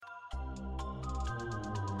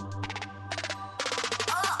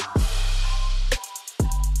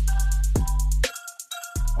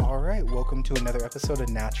welcome to another episode of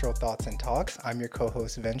Natural Thoughts and Talks. I'm your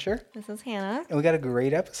co-host, Venture. This is Hannah. And we got a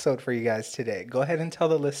great episode for you guys today. Go ahead and tell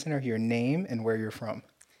the listener your name and where you're from.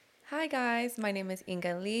 Hi guys, my name is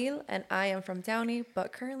Ingalil and I am from Downey,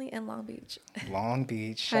 but currently in Long Beach. Long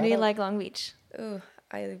Beach. How do you like Long Beach? Ooh,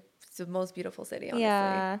 it's the most beautiful city, honestly.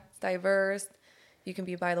 Yeah. It's diverse. You can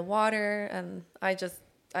be by the water, and I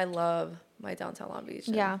love my downtown Long Beach.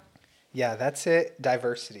 Yeah, that's it.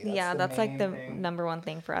 Diversity. That's like the number one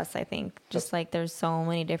thing for us, I think. Just like there's so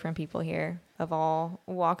many different people here of all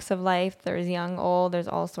walks of life. There's young, old, there's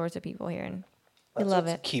all sorts of people here. And we love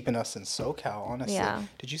it. Keeping us in SoCal, honestly. Yeah.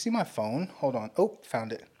 Did you see my phone? Hold on. Oh,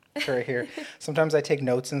 found it. It's right here. Sometimes I take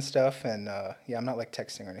notes and stuff, and I'm not like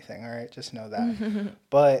texting or anything, all right? Just know that.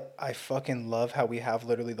 But I fucking love how we have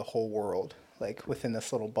literally the whole world like within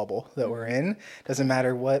this little bubble that we're in. Doesn't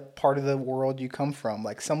matter what part of the world you come from.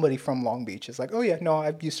 Like somebody from Long Beach is like, oh yeah, no,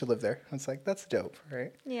 I used to live there. It's like, that's dope,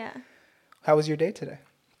 right? Yeah. How was your day today?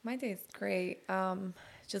 My day's great.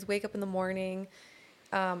 Just wake up in the morning,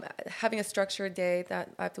 having a structured day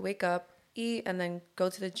that I have to wake up, eat, and then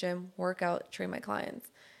go to the gym, work out, train my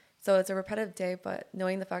clients. So it's a repetitive day, but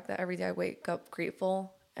knowing the fact that every day I wake up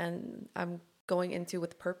grateful and I'm going into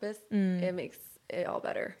with purpose, it makes it all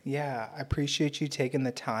better. Yeah, I appreciate you taking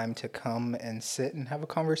the time to come and sit and have a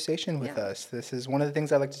conversation with us. This is one of the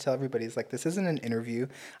things I like to tell everybody is like, this isn't an interview.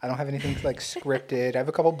 I don't have anything like scripted. I have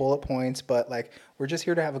a couple bullet points, but like, we're just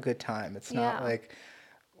here to have a good time. It's not like,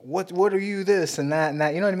 what are you this and that and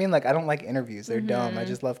that? You know what I mean? Like, I don't like interviews. They're dumb. I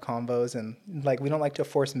just love convos, and like, we don't like to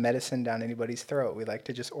force medicine down anybody's throat. We like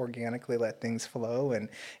to just organically let things flow. And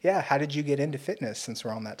yeah, how did you get into fitness since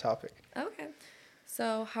we're on that topic? Okay.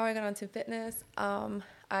 So how I got onto fitness,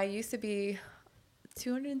 I used to be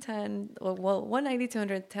 190,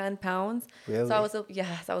 210 pounds. Really? So I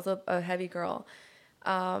was a heavy girl.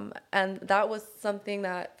 And that was something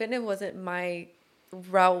that fitness wasn't my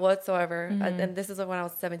route whatsoever. And this is when I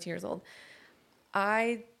was 17 years old.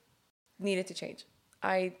 I needed to change.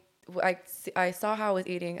 I saw how I was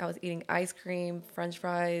eating. I was eating ice cream, French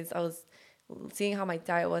fries. I was seeing how my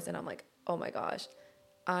diet was, and I'm like, oh my gosh,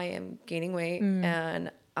 I am gaining weight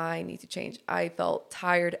and I need to change. I felt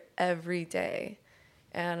tired every day,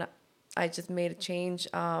 and I just made a change.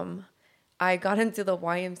 I got into the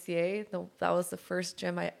YMCA. That was the first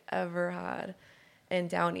gym I ever had in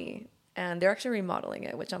Downey, and they're actually remodeling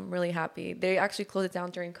it, which I'm really happy. They actually closed it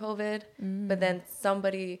down during COVID, but then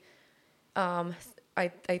somebody,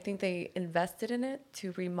 I think they invested in it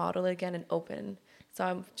to remodel it again and open. So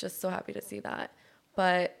I'm just so happy to see that.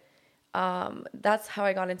 But that's how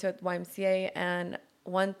I got into it, YMCA. And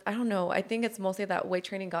I don't know, I think it's mostly that weight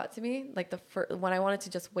training got to me. Like when I wanted to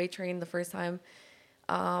just weight train the first time,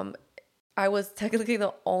 I was technically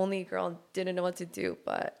the only girl, didn't know what to do,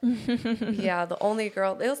 but the only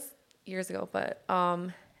girl. It was years ago, but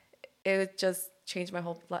it just changed my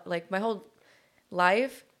whole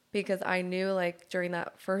life, because I knew like during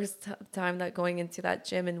that first time that going into that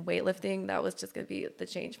gym and weightlifting, that was just going to be the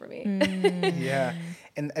change for me. Yeah.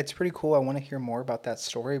 And it's pretty cool. I want to hear more about that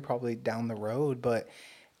story probably down the road, but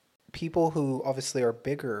people who obviously are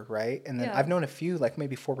bigger, right? And then I've known a few, like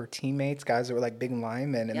maybe former teammates, guys that were like big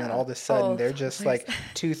linemen, and then all of a sudden they're just like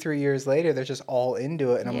 2-3 years later, they're just all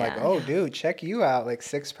into it. And I'm like, oh dude, check you out. Like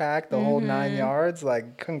 6-pack, the whole 9 yards,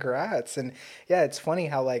 like congrats. And yeah, it's funny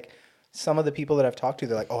how like some of the people that I've talked to,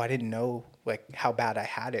 they're like, oh, I didn't know like how bad I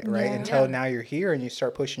had it, right? Until now you're here and you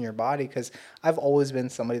start pushing your body. Because I've always been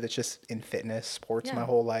somebody that's just in fitness, sports my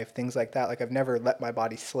whole life, things like that. Like I've never let my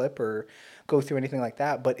body slip or go through anything like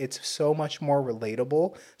that. But it's so much more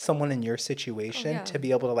relatable, someone in your situation, to be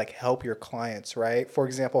able to like help your clients, right? For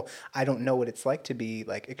example, I don't know what it's like to be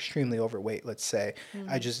like extremely overweight, let's say.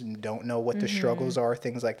 I just don't know what the struggles are,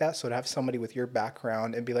 things like that. So to have somebody with your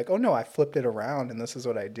background and be like, oh no, I flipped it around and this is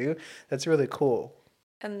what I do, that's really cool.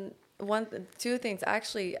 And two things.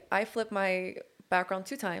 Actually, I flipped my background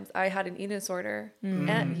 2 times. I had an eating disorder,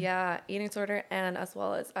 and eating disorder, and as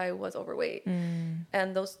well as I was overweight.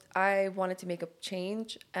 And I wanted to make a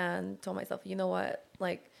change and told myself, you know what?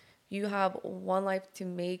 Like, you have one life to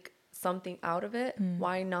make something out of it.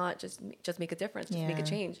 Why not just make a difference? Just make a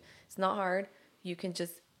change. It's not hard. You can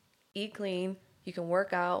just eat clean. You can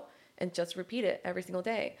work out and just repeat it every single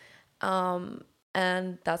day.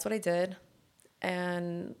 And that's what I did.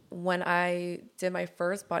 And when I did my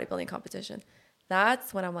first bodybuilding competition,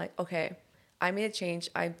 that's when I'm like, okay, I made a change.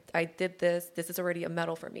 I did this. This is already a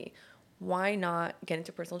medal for me. Why not get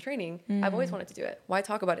into personal training? I've always wanted to do it. Why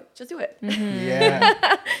talk about it? Just do it.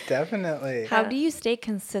 Yeah, definitely. How do you stay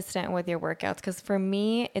consistent with your workouts? Because for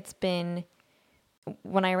me, it's been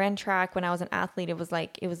when I ran track, when I was an athlete, it was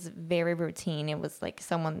like, it was very routine. It was like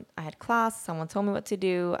I had class, someone told me what to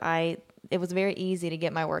do. It was very easy to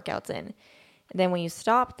get my workouts in. Then when you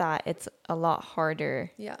stop that, it's a lot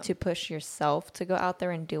harder to push yourself to go out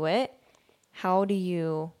there and do it. How do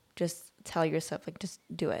you just tell yourself, like, just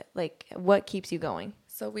do it? Like, what keeps you going?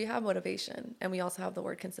 So we have motivation, and we also have the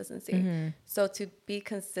word consistency. So to be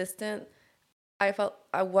consistent, I felt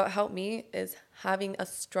what helped me is having a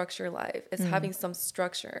structured life, is having some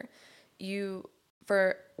structure.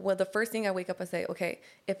 The first thing I wake up and say, okay,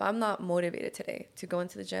 if I'm not motivated today to go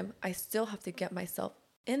into the gym, I still have to get myself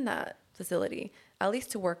in that facility, at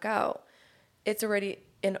least to work out. It's already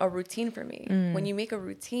in a routine for me. When you make a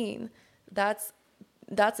routine, that's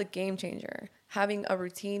a game changer. Having a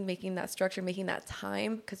routine, making that structure, making that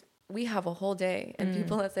time, because we have a whole day, and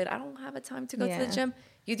people that said, I don't have a time to go to the gym,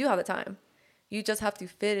 you do have the time. You just have to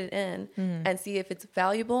fit it in and see if it's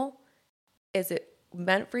valuable. Is it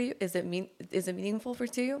meant for you? Is it meaningful for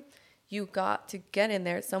you? You got to get in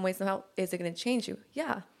there some way, somehow. Is it going to change you?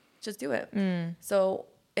 Yeah, just do it. So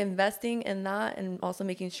investing in that, and also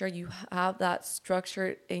making sure you have that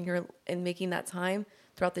structure in making that time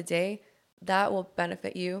throughout the day, that will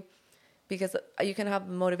benefit you, because you can have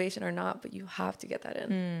motivation or not, but you have to get that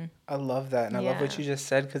in. I love that. And I love what you just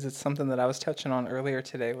said, because it's something that I was touching on earlier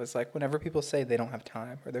today, was like, whenever people say they don't have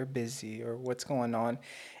time or they're busy or what's going on,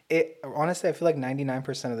 honestly, I feel like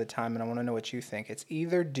 99% of the time, and I want to know what you think, it's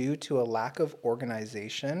either due to a lack of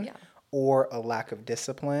organization or a lack of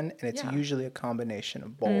discipline, and it's usually a combination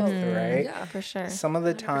of both, right? Yeah, for sure. Some of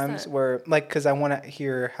the 100%. Times where, like, because I want to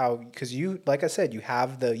hear how, because you, like I said,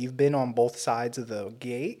 you've been on both sides of the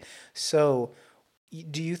gate. So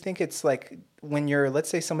do you think it's like, when you're, let's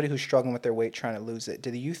say, somebody who's struggling with their weight, trying to lose it,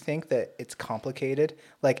 do you think that it's complicated?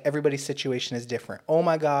 Like, everybody's situation is different. Oh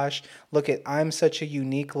my gosh, I'm such a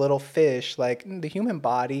unique little fish. Like, the human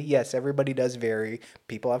body, yes, everybody does vary.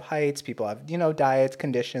 People have heights, people have, diets,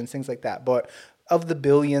 conditions, things like that. But of the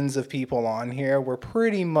billions of people on here, we're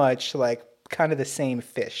pretty much like kind of the same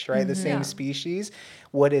fish, right? The same species.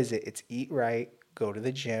 What is it? It's eat right, go to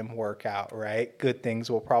the gym, work out, right? Good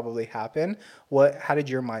things will probably happen. How did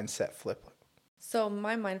your mindset flip? So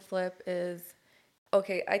my mind flip is,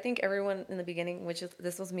 okay, I think everyone in the beginning,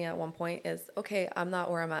 this was me at one point, is, okay, I'm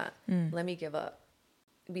not where I'm at. Let me give up.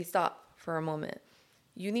 Stop for a moment.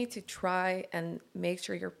 You need to try and make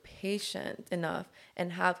sure you're patient enough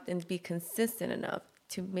and be consistent enough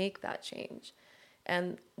to make that change.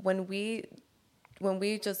 And when we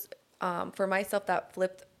just, for myself, that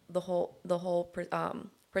flipped the whole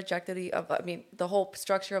trajectory of, the whole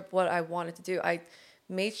structure of what I wanted to do. I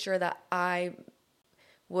made sure that I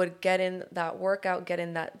would get in that workout, get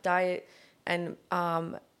in that diet, and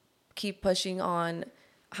keep pushing on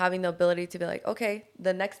having the ability to be like, okay,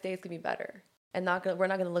 the next day is gonna be better, and we're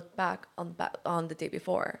not gonna look back on the day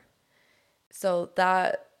before. So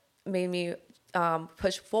that made me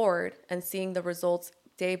push forward, and seeing the results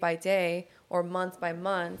day by day or month by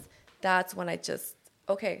month. That's when I just,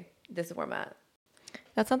 okay, this is where I'm at.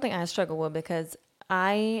 That's something I struggle with, because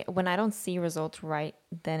when I don't see results right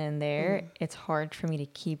then and there, it's hard for me to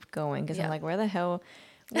keep going, because I'm like, where the hell?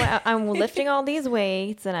 Well, I'm lifting all these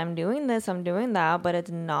weights and I'm doing this, I'm doing that, but it's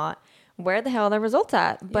not, where the hell are the results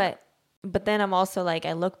at? Yeah. But then I'm also like,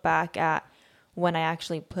 I look back at when I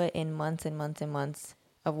actually put in months and months and months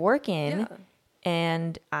of work in,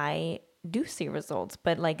 and I do see results,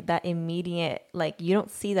 but like that immediate, like you don't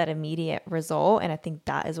see that immediate result. And I think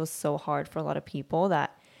that is what's so hard for a lot of people,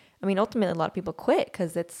 that, ultimately a lot of people quit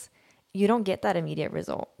because you don't get that immediate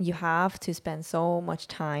result. You have to spend so much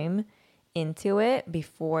time into it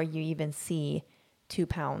before you even see 2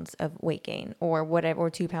 pounds of weight gain or whatever,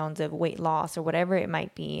 or 2 pounds of weight loss or whatever it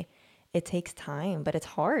might be. It takes time, but it's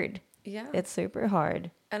hard. Yeah. It's super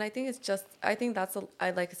hard. And I think that's,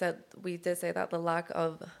 like I said, we did say that the lack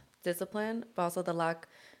of discipline, but also the lack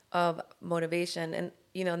of motivation. And,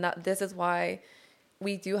 this is why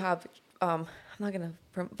we do have,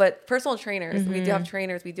 but personal trainers, we do have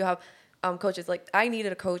trainers, we do have coaches. Like, I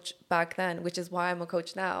needed a coach back then, which is why I'm a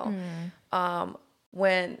coach now.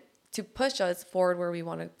 When to push us forward where we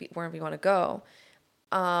want to go.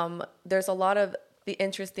 There's a lot of the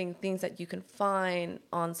interesting things that you can find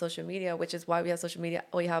on social media, which is why we have social media.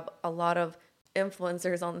 We have a lot of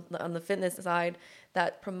influencers on the fitness side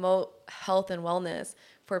that promote health and wellness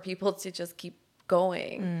for people to just keep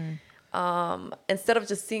going. Instead of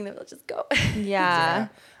just seeing them, they'll just go. Yeah.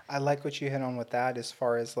 I like what you hit on with that, as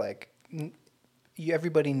far as like,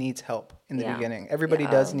 everybody needs help in the beginning. Everybody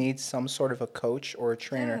does need some sort of a coach or a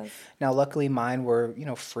trainer. Yes. Now, luckily mine were,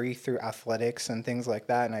 free through athletics and things like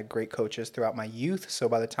that. And I had great coaches throughout my youth. So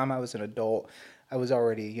by the time I was an adult, I was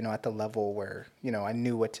already, you know, at the level where, you know, I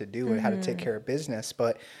knew what to do and how to take care of business.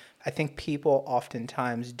 But I think people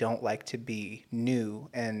oftentimes don't like to be new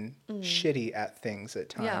and shitty at things at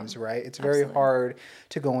times, right? It's very hard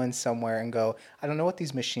to go in somewhere and go, I don't know what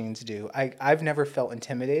these machines do. I've never felt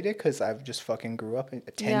intimidated because I've just fucking grew up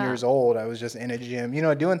at 10 years old. I was just in a gym, you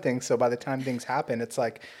know, doing things. So by the time things happen, it's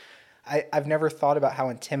like, I've never thought about how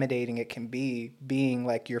intimidating it can be being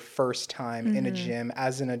like your first time in a gym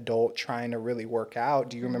as an adult trying to really work out.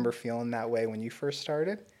 Do you remember feeling that way when you first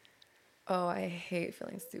started? Oh, I hate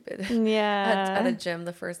feeling stupid. Yeah. At a gym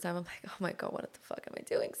the first time, I'm like, oh my God, what the fuck am I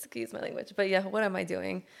doing? Excuse my language. But yeah, what am I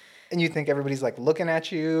doing? And you think everybody's like looking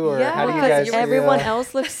at you, or Yeah, how do you guys feel? Everyone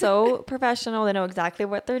else looks so professional. They know exactly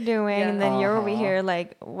what they're doing. Yeah. And then you're over here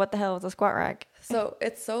like, what the hell is a squat rack? So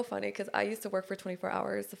it's so funny because I used to work for 24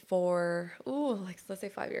 hours for, like let's say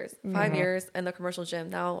 5 years. 5 years in the commercial gym.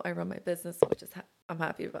 Now I run my business, which is I'm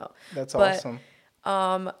happy about. That's awesome.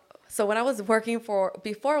 So when I was before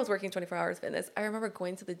I was working 24 hours fitness, I remember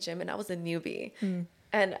going to the gym and I was a newbie.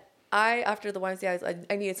 And after the YMCA,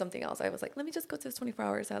 I needed something else. I was like, let me just go to this 24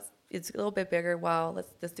 hours. It's a little bit bigger. Wow,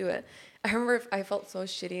 let's do it. I remember I felt so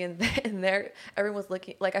shitty in there. Everyone was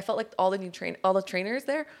looking, like I felt like all the trainers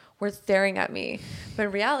there were staring at me. But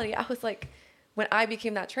in reality, I was like, when I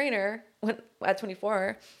became that trainer at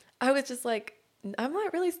 24, I was just like, I'm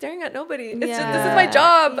not really staring at nobody. It's just, this is my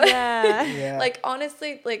job. Yeah. Like,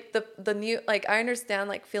 honestly, like the new, like, I understand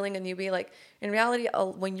like feeling a newbie. Like in reality,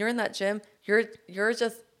 when you're in that gym,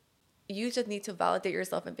 you just need to validate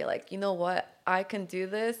yourself and be like, you know what, I can do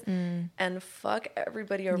this and fuck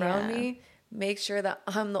everybody around me. Make sure that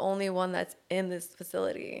I'm the only one that's in this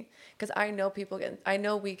facility. Cause I know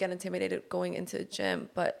we get intimidated going into a gym,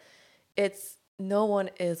 but no one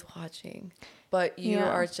is watching, but you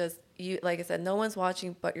are just, like I said, no one's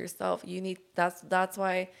watching but yourself. That's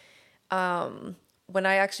why, when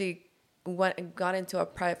I actually got into a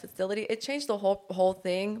private facility, it changed the whole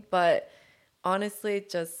thing. But honestly,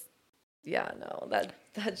 just, that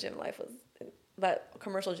gym life that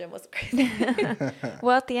commercial gym was crazy.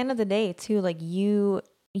 Well, at the end of the day too, like you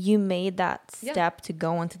made that step to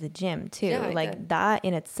go into the gym too. Yeah, like that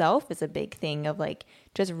in itself is a big thing of like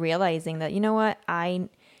just realizing that, you know what, I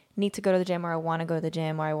need to go to the gym, or I want to go to the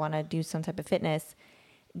gym, or I want to do some type of fitness.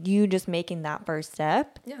 You just making that first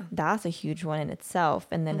step, that's a huge one in itself.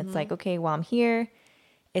 And then it's like, okay, well, I'm here.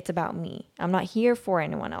 It's about me. I'm not here for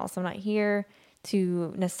anyone else. I'm not here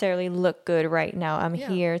to necessarily look good right now. I'm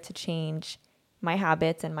here to change my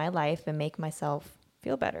habits and my life and make myself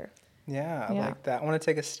feel better. Yeah, I like that. I want to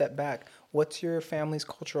take a step back. What's your family's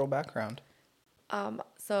cultural background?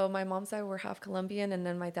 So my mom's side were half Colombian, and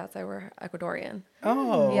then my dad's side were Ecuadorian.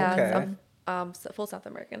 Oh, okay. Full South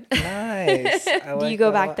American. Nice. Do you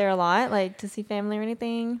go back there a lot, like to see family or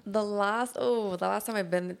anything? The last time I've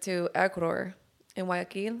been to Ecuador in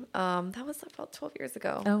Guayaquil, that was about 12 years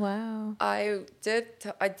ago. Oh wow. I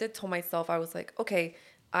did tell myself, I was like, okay,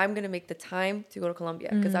 I'm gonna make the time to go to Colombia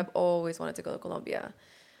because I've always wanted to go to Colombia.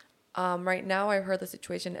 Right now, I heard the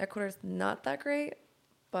situation in Ecuador is not that great,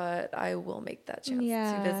 but I will make that chance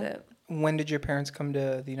to visit. When did your parents come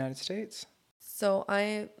to the United States? So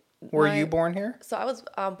Were you born here? So I was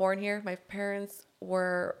born here. My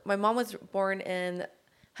mom was born in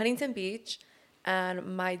Huntington Beach,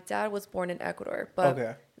 and my dad was born in Ecuador.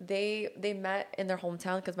 But they met in their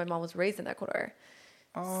hometown because my mom was raised in Ecuador.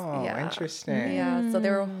 Oh, interesting. Yeah, so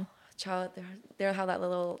they have that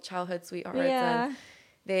little childhood sweethearts. Yeah. And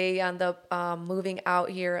they end up moving out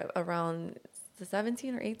here around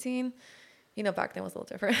 17 or 18. You know, back then was a little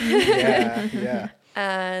different. Yeah.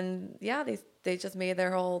 And they just made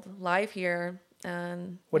their whole life here.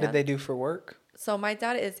 And what did they do for work? So my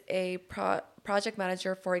dad is a project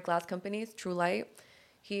manager for a glass company, True Light.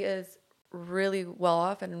 He is really well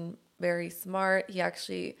off and very smart. He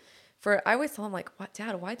actually, I always tell him like, "What,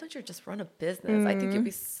 Dad? Why don't you just run a business? I think you'd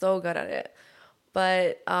be so good at it."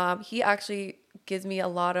 But he actually gives me a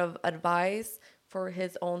lot of advice for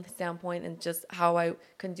his own standpoint and just how I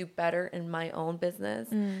can do better in my own business.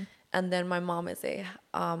 And then my mom is a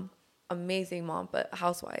amazing mom, but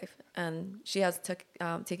housewife, and she has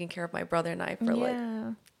taken care of my brother and I for like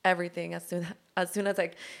everything. As soon as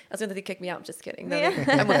they kick me out, I'm just kidding. No,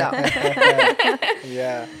 I moved out.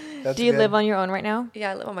 Yeah. Do you live on your own right now?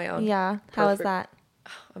 Yeah, I live on my own. Yeah. How is that?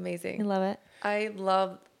 Amazing. I love it. I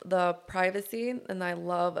love the privacy, and I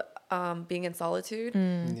love being in solitude.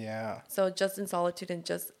 Yeah. So just in solitude and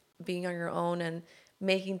just being on your own and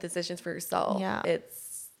making decisions for yourself. Yeah.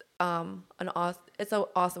 It's an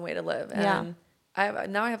awesome way to live. And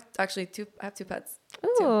I have two pets.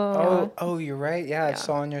 Ooh. Oh, you're right. Yeah, I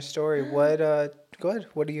saw in your story. Good.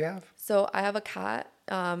 What do you have? So I have a cat.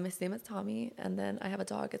 His name is Tommy, and then I have a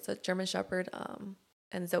dog. It's a German Shepherd.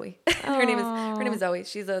 And Zoe. Her name is Zoe.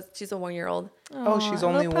 She's a 1-year-old. Oh, she's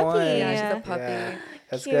only one. Yeah, she's a puppy. Yeah.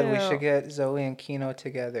 That's Cute. good. We should get Zoe and Kino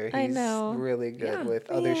together. I He's know. really good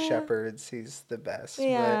with other shepherds. He's the best.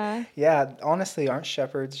 Yeah. But yeah, honestly, aren't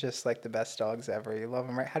shepherds just like the best dogs ever? You love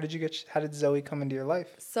them, right? How did Zoe come into your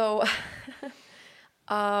life? So,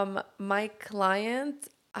 my client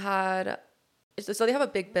so they have a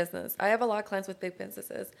big business. I have a lot of clients with big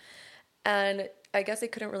businesses, and I guess they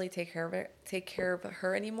couldn't really take care of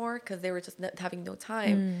her anymore because they were just having no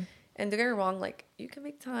time. And don't get me wrong, like, you can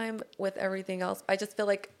make time with everything else. I just feel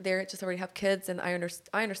like they just already have kids, and I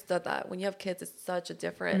understood that when you have kids, it's such a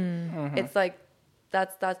different. It's like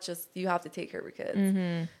that's just, you have to take care of your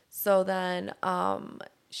kids. So then,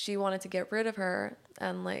 she wanted to get rid of her,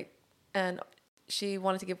 and she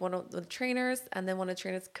wanted to give one of the trainers, and then one of the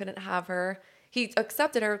trainers couldn't have her. He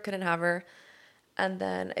accepted her, couldn't have her, and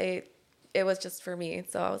then it was just for me.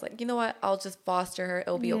 So I was like, you know what? I'll just foster her.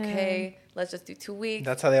 It'll be okay. Let's just do 2 weeks.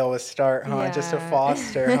 That's how they always start, huh? Yeah. Just a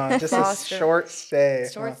foster, huh? Just Foster. a short stay.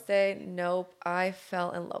 Short stay. Nope. I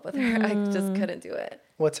fell in love with her. I just couldn't do it.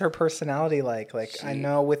 What's her personality like? I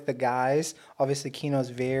know with the guys, obviously Kino's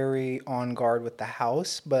very on guard with the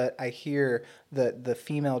house, but I hear the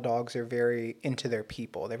female dogs are very into their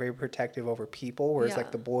people. They're very protective over people, whereas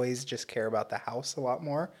like the boys just care about the house a lot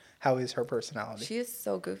more. How is her personality? She is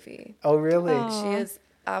so goofy. Oh, really? She is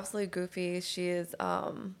absolutely goofy. She is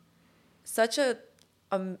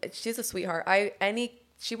she's a sweetheart.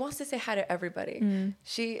 She wants to say hi to everybody.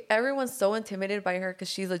 Everyone's so intimidated by her because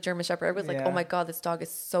she's a German Shepherd. Everyone's like, oh my God, this dog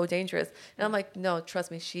is so dangerous. And I'm like, no,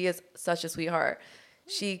 trust me, she is such a sweetheart.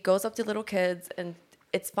 She goes up to little kids and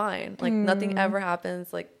it's fine. Like nothing ever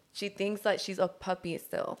happens. Like, she thinks that she's a puppy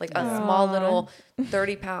still, like a small little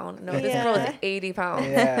 30-pound. No, this girl is 80 pounds.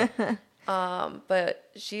 Yeah.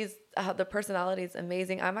 But she's the personality is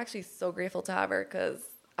amazing. I'm actually so grateful to have her because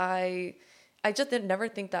I just never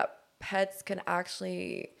think that pets can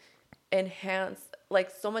actually enhance like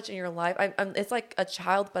so much in your life. It's like a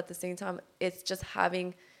child, but at the same time, it's just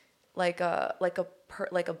having like a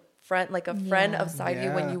friend beside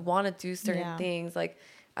you when you want to do certain things. Like,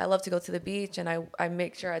 I love to go to the beach, and I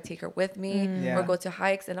make sure I take her with me, or go to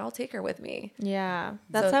hikes, and I'll take her with me. Yeah,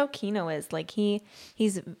 that's how Kino is. Like,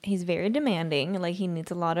 he's very demanding. Like, he needs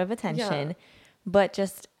a lot of attention, but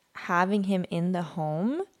just having him in the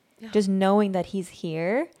home, just knowing that he's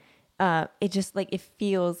here, it just like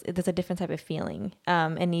there's a different type of feeling.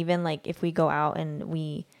 And even like if we go out and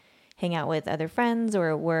we hang out with other friends,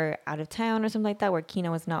 or we're out of town or something like that, where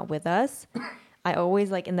Kino is not with us. I always,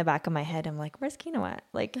 like, in the back of my head, I'm like, where's Kino at?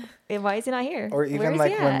 Like, why is he not here? Or even,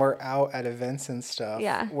 like, when we're out at events and stuff,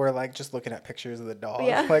 we're, like, just looking at pictures of the dog.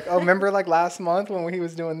 Yeah. Like, oh, remember, like, last month when he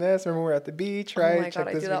was doing this? Remember we were at the beach, right? Oh, my God,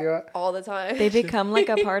 I do that all the time. They become, like,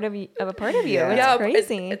 a part of you. It's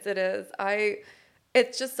crazy. It is.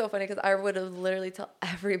 It's just so funny because I would literally tell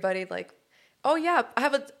everybody, like, oh yeah, I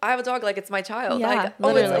have a dog, like it's my child. Yeah, like,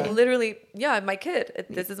 literally. It's like literally, my kid.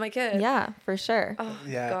 This is my kid. Yeah, for sure. Oh,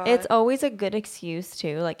 God. It's always a good excuse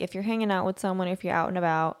too. Like, if you're hanging out with someone, if you're out and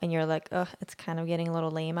about, and you're like, oh, it's kind of getting a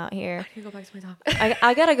little lame out here. I can go back to my dog.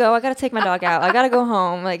 I gotta go. I gotta take my dog out. I gotta go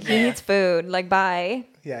home. Like, he needs food. Like, bye.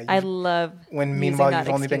 Yeah, I love when meanwhile you've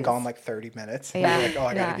only been gone like 30 minutes. Yeah, like, oh,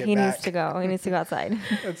 I gotta get he back. needs to go. He needs to go outside.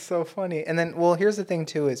 It's so funny. And then, well, here's the thing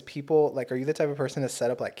too: is people like, are you the type of person to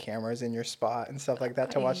set up like cameras in your spot and stuff like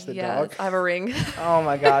that to watch the dog? I have a ring. Oh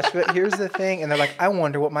my gosh! But here's the thing, and they're like, I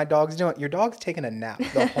wonder what my dog's doing. Your dog's taking a nap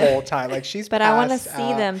the whole time. Like, she's. But I want to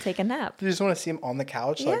see them take a nap. You just want to see them on the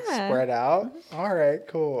couch, like spread out. All right,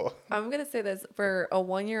 cool. I'm gonna say this for a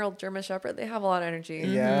 1-year-old German Shepherd, they have a lot of energy.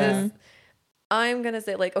 Yeah. I'm going to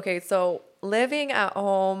say, like, okay, so living at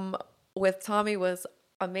home with Tommy was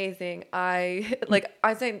amazing. I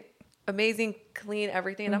say amazing, clean,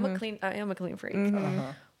 everything. And I am a clean freak.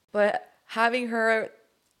 But having her,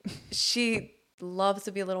 she loves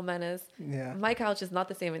to be a little menace. Yeah. My couch is not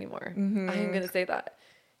the same anymore. I am going to say that.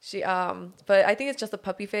 But I think it's just a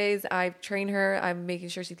puppy phase. I train her. I'm making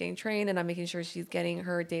sure she's getting trained, and I'm making sure she's getting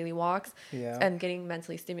her daily walks and getting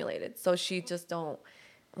mentally stimulated. So she just don't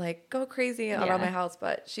like go crazy around my house,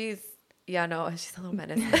 but she's a little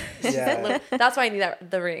menace. That's why I need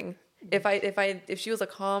the ring. If she was a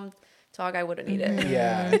calm dog, I wouldn't need it.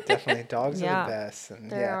 Yeah, definitely. Dogs are the best. And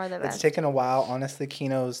they are the best. It's taken a while. Honestly,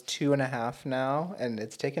 Kino's 2.5 now, and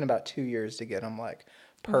it's taken about 2 years to get him like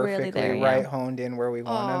perfectly really right honed in where we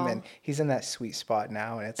want him, and he's in that sweet spot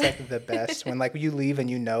now, and it's like the best when like you leave and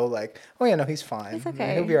you know like, oh yeah, no, he's fine. It's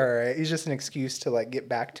okay. He'll be all right. He's just an excuse to like get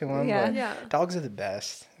back to him. Yeah. But dogs are the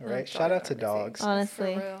best, right? Shout out to dogs.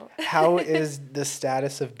 Honestly. How is the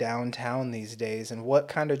status of downtown these days, and what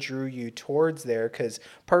kind of drew you towards there? Because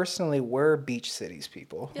personally, we're beach cities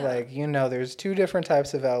people. Like, you know, there's two different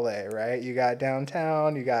types of LA, right? You got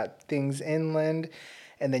downtown, you got things inland,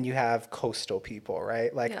 and then you have coastal people,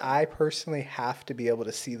 right? Like, I personally have to be able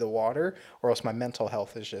to see the water, or else my mental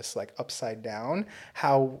health is just like upside down.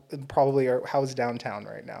 How's downtown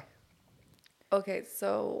right now? Okay,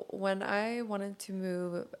 so when I wanted to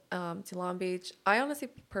move to Long Beach, I honestly,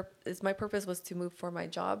 my purpose was to move for my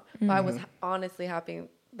job. But I was honestly happy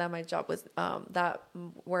that my job was, that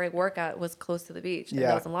where I work at was close to the beach. And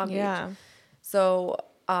that was in Long Beach. So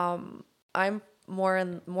I'm more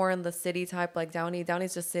in the city type, like Downey.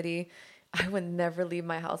 Downey's just city. I would never leave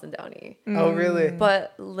my house in Downey. Oh, really?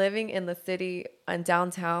 But living in the city and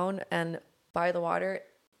downtown and by the water,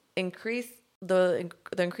 the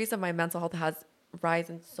increase of my mental health has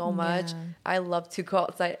risen so much. I love to go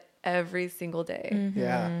outside every single day.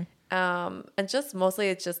 And just mostly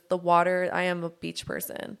it's just the water. I am a beach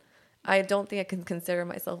person. I don't think I can consider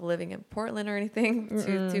myself living in Portland or anything.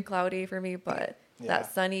 Too cloudy for me, but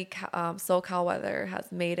that sunny SoCal weather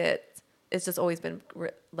has made it's just always been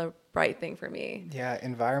the right thing for me. Yeah,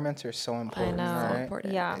 environments are so important. I know. Right? So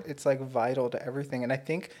important. Yeah. It's like vital to everything. And I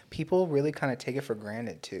think people really kind of take it for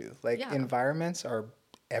granted too. Like environments are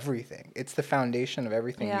everything. It's the foundation of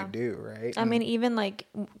everything you do, right? I mean, even like,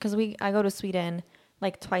 because I go to Sweden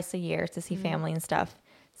like twice a year to see family and stuff.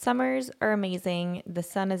 Summers are amazing. The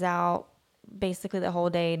sun is out basically the whole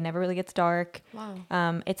day. It never really gets dark.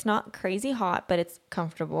 Wow. It's not crazy hot, but it's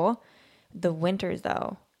comfortable. The winters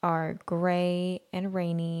though are gray and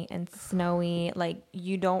rainy and snowy. Like,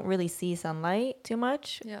 you don't really see sunlight too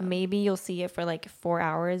much. Maybe you'll see it for like 4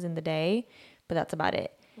 hours in the day, but that's about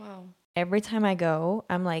it. Wow. Every time I go,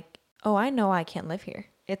 I'm like, oh, I know I can't live here.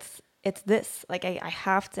 It's this. Like, I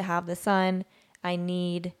have to have the sun. I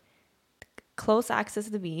need close access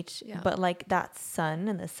to the beach, but like that sun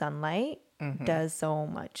and the sunlight does so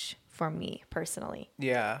much for me personally.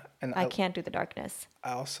 Yeah. And I can't do the darkness.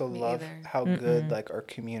 I also love how good like our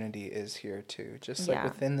community is here too. Just like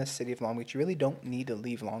within the city of Long Beach, you really don't need to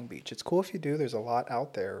leave Long Beach. It's cool if you do. There's a lot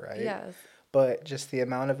out there, right? Yes. But just the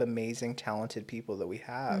amount of amazing, talented people that we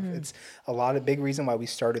have. It's a big reason why we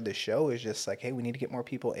started the show is just like, hey, we need to get more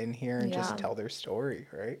people in here and just tell their story,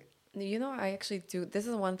 right? You know, I actually do. This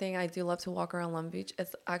is one thing I do love to walk around Long Beach.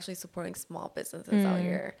 It's actually supporting small businesses out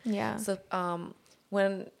here. Yeah. So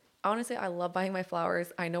honestly, I love buying my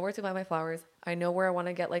flowers. I know where to buy my flowers. I know where I want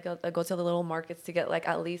to get like go to the little markets to get like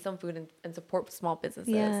at least some food and support small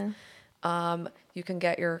businesses. Yeah. You can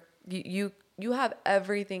get you have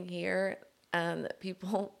everything here, and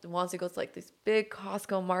people want to go to like these big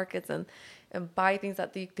Costco markets and buy things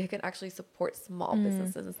that they can actually support small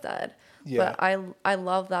businesses instead. But I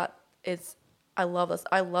love that I love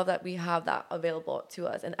that we have that available to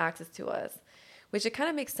us and access to us. Which it kind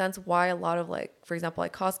of makes sense why a lot of like, for example,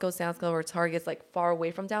 like Costco, Sam's Club, or Target's like far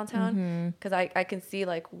away from downtown. Because I can see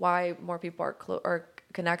like why more people are or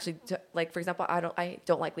can actually like, for example, I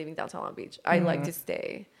don't like leaving downtown Long Beach. I like to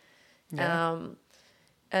stay.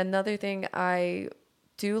 Another thing I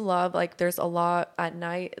do love, like there's a lot at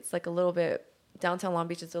night. It's like a little bit downtown Long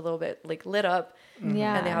Beach is a little bit like lit up.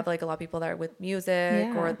 Yeah. And they have like a lot of people there with music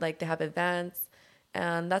or like they have events.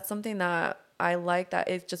 And that's something that I like, that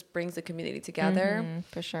it just brings the community together.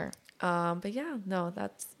 For sure. But yeah, no,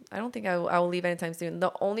 I don't think I will leave anytime soon.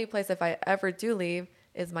 The only place if I ever do leave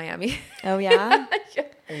is Miami. Oh yeah?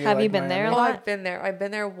 Have you been Miami? there a Oh, lot? I've been there. I've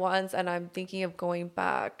been there once, and I'm thinking of going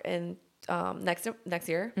back in next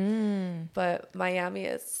year. But Miami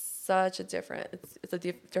is such a different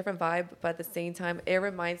vibe, but at the same time, it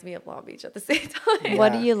reminds me of Long Beach at the same time.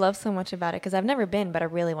 What do you love so much about it? Because I've never been, but I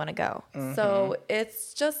really want to go. So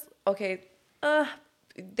it's just okay.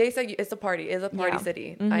 They say it's a party. It's a party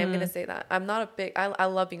city. I am gonna say that. I'm not a big. I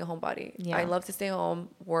love being a homebody. Yeah. I love to stay home,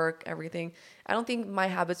 work, everything. I don't think my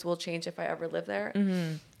habits will change if I ever live there.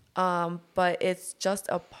 But it's just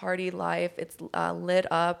a party life. It's lit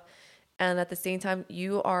up, and at the same time,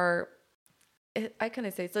 you are. I kind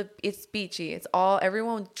of say it's beachy. It's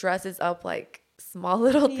everyone dresses up like small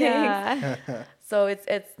little things. Yeah. So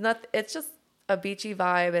it's just a beachy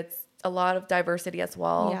vibe. It's a lot of diversity as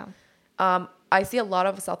well. Yeah. I see a lot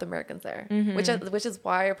of South Americans there, which is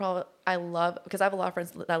why I love, because I have a lot of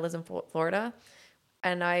friends that lives in Florida,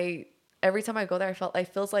 and every time I go there, I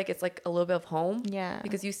feels like it's like a little bit of home. Yeah.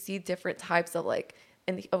 Because you see different types of like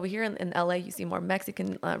over here in LA, you see more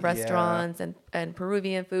Mexican restaurants and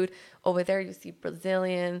Peruvian food. Over there, you see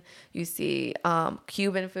Brazilian, you see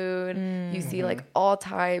Cuban food, you see like all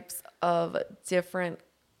types of different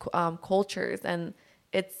cultures, and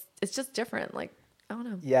it's just different. Like, I don't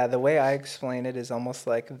know. Yeah, the way I explain it is almost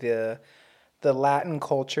like the Latin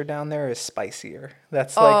culture down there is spicier.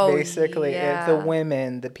 That's like basically it, the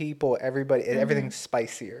women, the people, everybody, everything's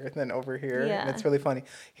spicier than over here. Yeah. And it's really funny.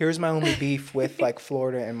 Here's my only beef with like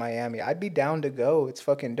Florida and Miami. I'd be down to go. It's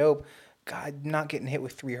fucking dope. God, not getting hit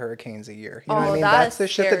with 3 hurricanes a year. You know what I mean? That's the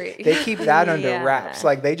shit that they keep that under wraps.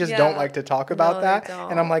 Like they just don't like to talk about that.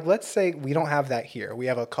 And I'm like, let's say we don't have that here. We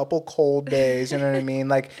have a couple cold days, you know what I mean?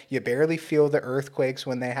 Like you barely feel the earthquakes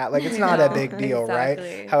when they have, like it's not a big deal,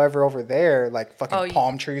 right? However, over there, like fucking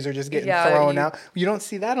palm trees are just getting thrown out. You don't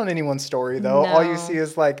see that on anyone's story though. All you see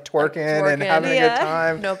is like twerking and having a good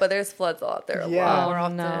time. No, but there's floods out there a lot more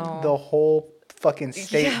often. The whole fucking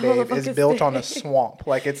state, babe, is built on a swamp.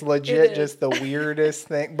 Like it's legit just the weirdest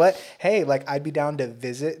thing. But hey, like I'd be down to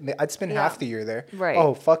visit. I'd spend half the year there. Right.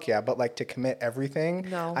 Oh fuck yeah. But like to commit everything,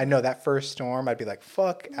 no. I know that first storm, I'd be like,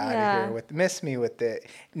 fuck out of here with miss me with it.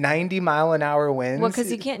 90-mile-an-hour winds. Well,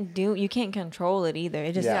 because you can't control it either.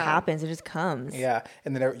 It just happens. It just comes. Yeah.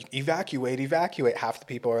 And then evacuate. Half the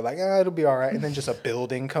people are like, oh, it'll be all right. And then just a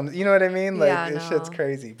building comes. You know what I mean? Like this shit's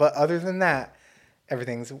crazy. But other than that,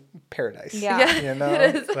 everything's paradise. Yeah. You know?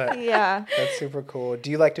 It is. But that's super cool. Do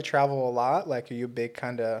you like to travel a lot? Like, are you a big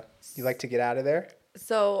you like to get out of there?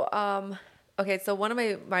 So, okay. So one of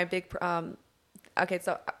my big,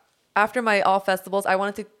 so after my all festivals, I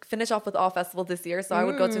wanted to finish off with all festivals this year. So I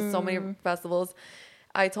would go to so many festivals.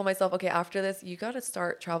 I told myself, okay, after this, you got to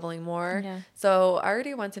start traveling more. Yeah. So I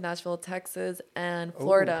already went to Nashville, Texas, and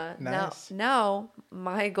Florida. Ooh, nice. Now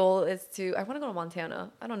my goal is I want to go to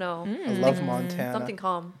Montana. I don't know. I love Montana. Something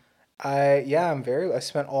calm. I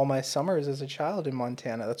spent all my summers as a child in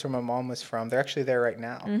Montana. That's where my mom was from. They're actually there right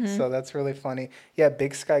now. So that's really funny. Yeah,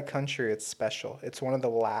 Big Sky Country, it's special. It's one of the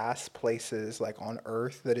last places like on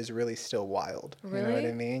earth that is really still wild. Really? You know what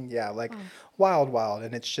I mean? Yeah, like wild.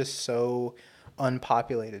 And it's just so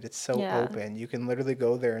unpopulated. It's so open. You can literally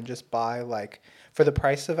go there and just buy like for the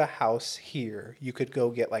price of a house here, you could go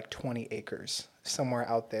get like 20 acres somewhere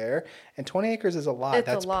out there. And 20 acres is a lot.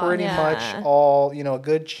 That's pretty much all, a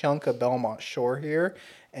good chunk of Belmont Shore here.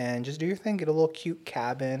 And just do your thing, get a little cute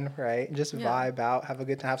cabin, right? And just vibe out,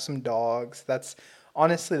 have some dogs. That's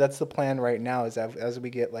the plan right now is as we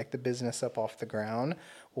get like the business up off the ground,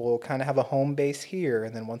 we'll kind of have a home base here.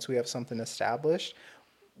 And then once we have something established,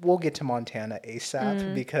 we'll get to Montana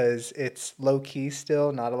ASAP because it's low key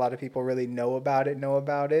still. Not a lot of people really know about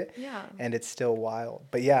it. Yeah. And it's still wild.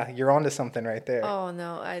 But yeah, you're onto something right there. Oh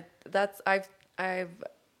no. I've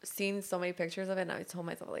seen so many pictures of it and I told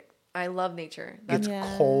myself like I love nature. It's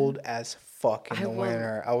cold as fuck in the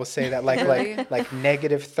winter. I will say that like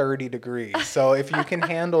negative 30 degrees. So if you can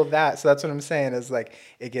handle that, so that's what I'm saying is like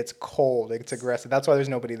it gets cold, it gets aggressive. That's why there's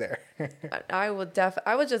nobody there. I would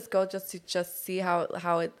just go just to see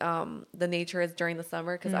how it the nature is during the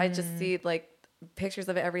summer because I just see like pictures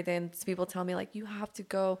of it every day and people tell me like you have to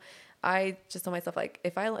go. I just told myself, like,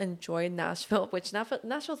 if I enjoy Nashville, which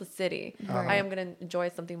Nashville's a city, I am going to enjoy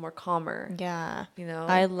something more calmer. Yeah.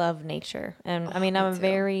 I love nature. And I mean, I'm a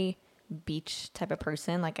very beach type of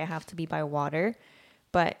person. Like, I have to be by water.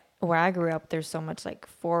 But where I grew up, there's so much, like,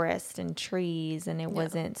 forest and trees. And it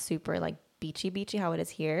wasn't super, like, beachy how it is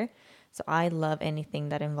here. So I love anything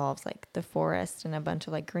that involves, like, the forest and a bunch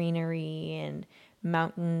of, like, greenery and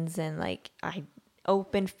mountains and, like,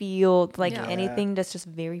 open field, like anything that's just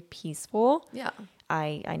very peaceful. Yeah.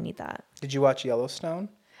 I need that. Did you watch Yellowstone?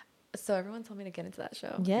 So everyone told me to get into that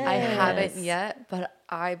show. Yeah. I haven't yet, but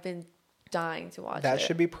I've been dying to watch it. That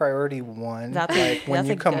should be priority one. Like when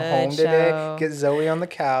you come home today, get Zoe on the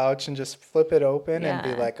couch and just flip it open and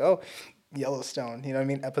be like, oh, Yellowstone, you know what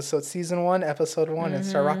I mean? Season 1, episode 1, and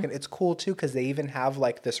start rocking. It's cool too because they even have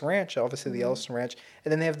like this ranch, obviously the Yellowstone Ranch,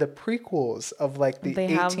 and then they have the prequels of like the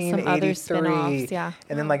 1883,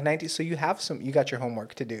 and then like 90. So you got your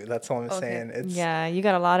homework to do. That's all I'm saying. You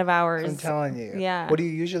got a lot of hours. I'm telling you. Yeah. What do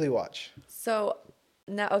you usually watch? So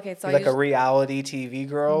now, so you're like a reality TV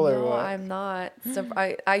girl or what? No, I'm not. So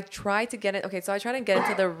I try to get it. Okay, so I try to get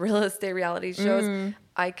into the real estate reality shows.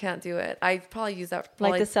 I can't do it. I probably use that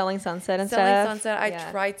like the Selling Sunset and stuff. Selling Sunset.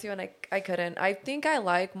 I tried to and I couldn't. I think I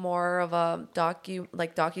like more of a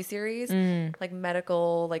docu-series, like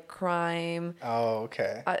medical, like crime. Oh,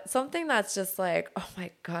 okay. Something that's just like, oh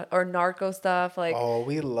my God, or narco stuff. Like, oh,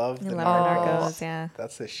 we love the narcos. Yeah,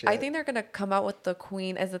 that's the shit. I think they're gonna come out with the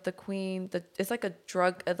Queen. Is it the Queen? It's like a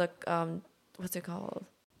drug. Like what's it called?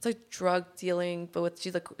 it's like drug dealing, but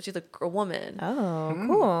she's a woman. Oh,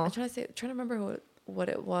 cool. I'm trying to remember what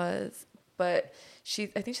it was, but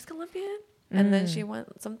I think she's Colombian, and then she went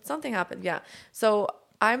something happened. Yeah, so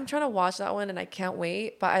I'm trying to watch that one, and I can't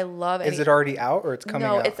wait. But I love. Is it already out or it's coming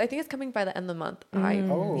out? No, I think it's coming by the end of the month.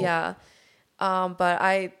 Oh.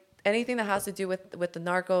 But anything that has to do with the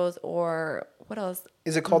narcos or what else?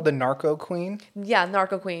 Is it called The Narco Queen? Yeah,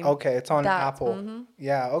 Narco Queen. Okay, it's on Apple.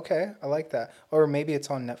 Yeah, okay. I like that. Or maybe it's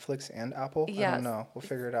on Netflix and Apple. Yes. I don't know. We'll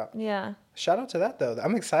figure it out. Yeah. Shout out to that, though.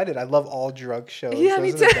 I'm excited. I love all drug shows. Yeah, Those me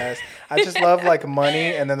are too. the best. I just love, like,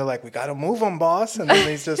 money, and then they're like, we got to move them, boss. And then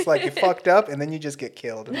he's just like, you fucked up, and then you just get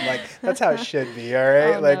killed. And, like, that's how it should be, all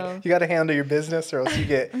right? You got to handle your business or else you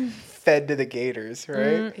get fed to the gators,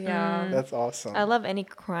 right? Yeah. That's awesome. I love any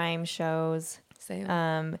crime shows.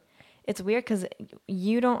 Same. It's weird because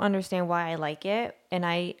you don't understand why I like it, and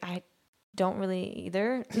I don't really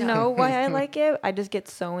either know why I like it. I just get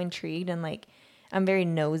so intrigued, and like I'm very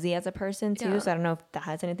nosy as a person too. So I don't know if that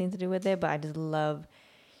has anything to do with it, but I just love.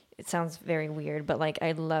 It sounds very weird, but like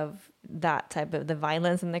I love that type of the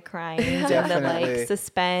violence and the crimes and the like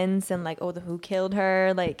suspense and like who killed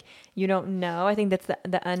her. Like you don't know. I think that's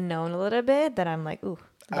the unknown a little bit. That I'm like, ooh.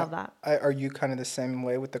 Love that. Are you kind of the same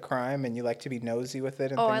way with the crime and you like to be nosy with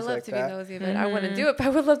it and things like that? I love to be nosy, but I wouldn't do it, but I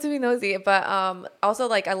would love to be nosy. But also,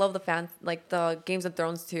 like, I love the Games of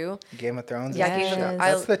Thrones, too. Game of Thrones? Yeah, Games of Thrones.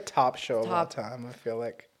 That's the top show of all time, I feel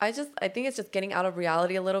like. I think it's just getting out of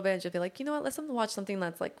reality a little bit and just be like, you know what, let's watch something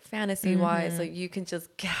that's, like, fantasy-wise so you can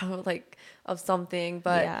just get out, like, of something.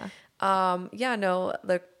 But,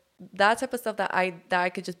 that type of stuff that I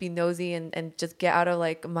could just be nosy and just get out of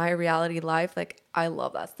like my reality life. Like I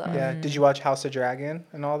love that stuff. Yeah. Did you watch House of Dragon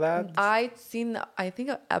and all that? I'd seen I think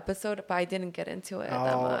an episode, but I didn't get into it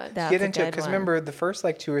that much. Get into it because remember the first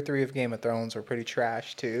like 2 or 3 of Game of Thrones were pretty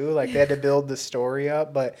trash too. Like they had to build the story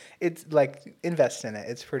up, but it's like invest in it.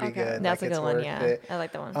 It's pretty good. That's like, a good one. Yeah, I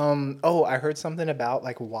like that one. I heard something about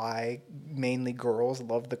like why mainly girls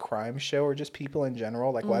love the crime show or just people in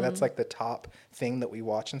general. Like why that's like the top thing that we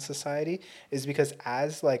watch in society is because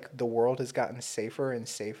as like the world has gotten safer and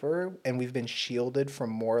safer and we've been shielded from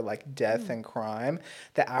more like death and crime,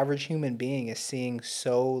 the average human being is seeing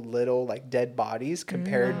so little like dead bodies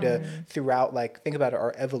compared to throughout like think about it,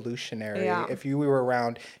 our evolutionary. If you were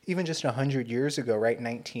around even just 100 years ago, right,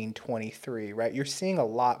 1923, right, you're seeing a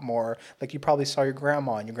lot more. Like you probably saw your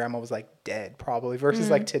grandma and your grandma was like dead probably versus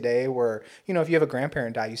like today where if you have a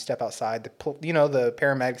grandparent die, you step outside, the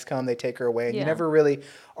paramedics come, they take her away, and you never really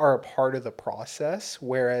are a part of the process.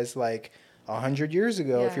 Whereas like 100 years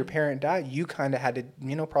ago, if your parent died, you kind of had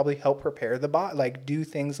to, probably help prepare the body, like do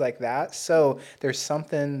things like that. So there's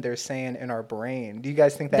something they're saying in our brain. Do you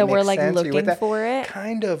guys think that makes we're like sense? looking for it?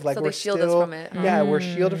 Kind of like so we're shield still, us from it. Yeah, we're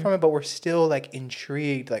shielded from it, but we're still like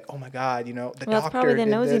intrigued. Like, oh my God, the doctor that's probably the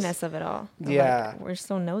nosiness of it all. Yeah. Like, we're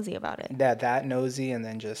so nosy about it. That nosy, and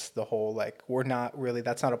then just the whole like we're not really,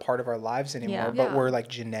 that's not a part of our lives anymore, but we're like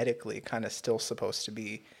genetically kind of still supposed to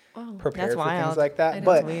be prepared for things like that.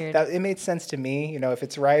 But it made sense to me. If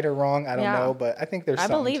it's right or wrong, I don't know. But I think there's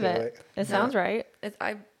something to it. It sounds right.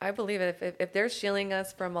 I believe it. If they're shielding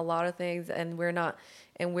us from a lot of things, and we're not,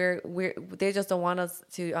 and they just don't want us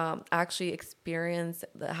to actually experience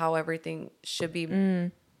how everything should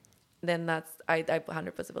be. Then I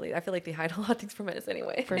 100% believe. I feel like they hide a lot of things from us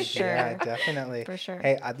anyway. For sure. Yeah, definitely. For sure.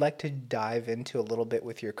 Hey, I'd like to dive into a little bit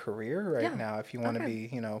with your career right now. If you want to be,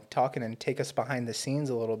 talking and take us behind the scenes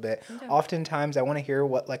a little bit. Okay. Oftentimes I want to hear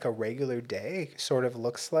what like a regular day sort of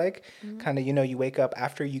looks like. Kind of, you wake up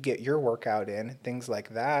after you get your workout in, things like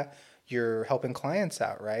that. You're helping clients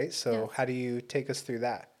out, right? So how do you take us through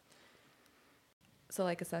that? So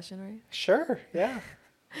like a session, right? Sure. Yeah.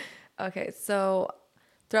 Okay. So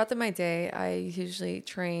throughout my day, I usually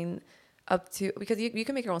train up to, because you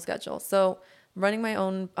can make your own schedule. So running my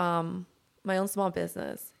own small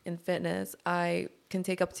business in fitness, I can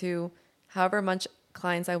take up to however much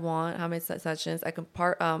clients I want, how many sessions. I can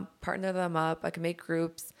partner them up. I can make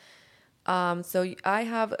groups. So I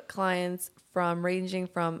have clients ranging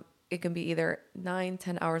from, it can be either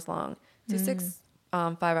 9-10 hours long to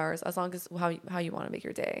 5 hours, as long as how you want to make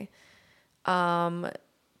your day.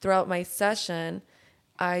 Throughout my session,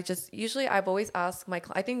 I've always asked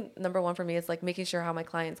I think number one for me is like making sure how my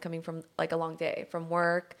client's coming from like a long day from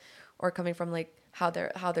work, or coming from like how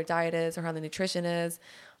their diet is or how the nutrition is,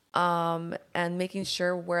 and making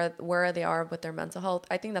sure where they are with their mental health.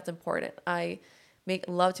 I think that's important. I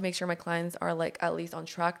love to make sure my clients are like at least on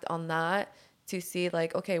track on that, to see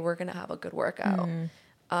like, okay, we're gonna have a good workout.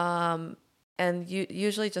 And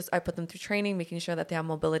usually just I put them through training, making sure that they have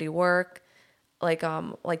mobility work, like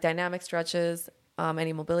dynamic stretches.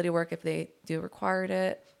 any mobility work if they do require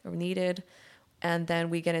it or needed. And then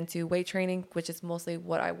we get into weight training, which is mostly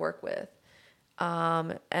what I work with.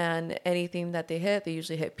 And anything that they hit, they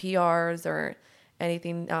usually hit PRs or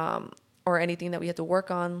anything that we have to work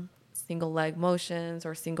on, single leg motions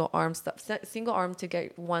or single arm stuff. Single arm to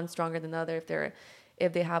get one stronger than the other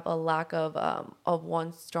if they have a lack of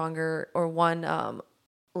one stronger or one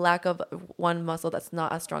lack of one muscle that's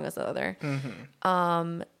not as strong as the other.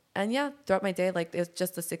 Mm-hmm. And yeah, throughout my day, like it's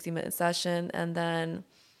just a 60-minute session, and then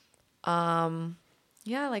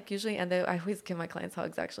yeah, like usually, and I always give my clients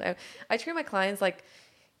hugs. Actually, I treat my clients like,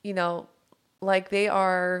 you know, like they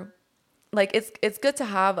are, like it's good to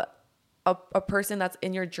have a person that's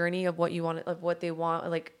in your journey of what you want, of what they want.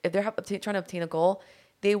 Like if they're trying to obtain a goal,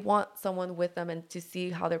 they want someone with them and to see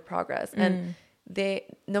how they progress. And they,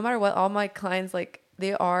 no matter what, all my clients, like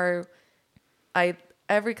they are,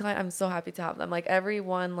 every client, I'm so happy to have them. Like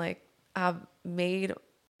everyone, like have made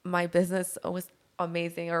my business always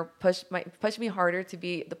amazing, or push me harder to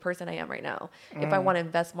be the person I am right now. If I want to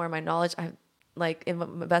invest more in my knowledge, I like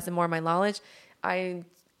invest in more in my knowledge. I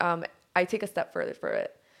take a step further for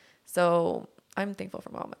it. So I'm thankful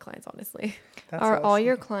for all my clients, honestly. Are awesome. All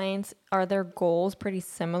your clients, are their goals pretty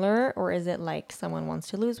similar, or is it like someone wants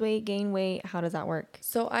to lose weight, gain weight? How does that work?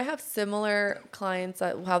 So I have similar clients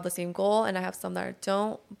that have the same goal, and I have some that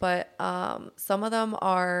don't, but some of them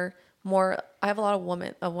are more, I have a lot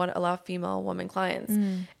of female women clients,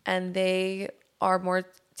 and they are more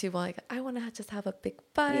to like, I want to just have a big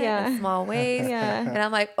butt and small waist. And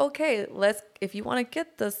I'm like, okay, if you want to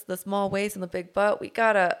get the small waist and the big butt,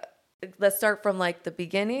 let's start from like the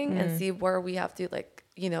beginning and see where we have to, like,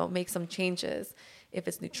 you know, make some changes. If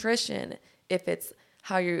it's nutrition, if it's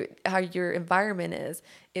how your environment is,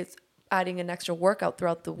 it's adding an extra workout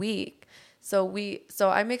throughout the week. So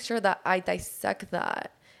I make sure that I dissect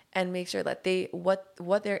that and make sure that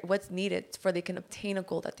what's needed for they can obtain a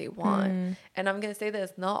goal that they want. And I'm going to say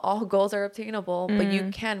this, not all goals are obtainable, but you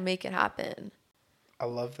can make it happen. I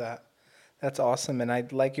love that. That's awesome. And I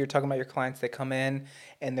like you're talking about your clients. They come in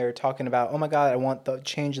and they're talking about, oh my God, I want to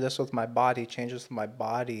change this with my body, change this with my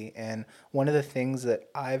body. And one of the things that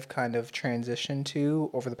I've kind of transitioned to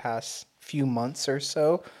over the past few months or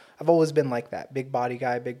so, I've always been like that. Big body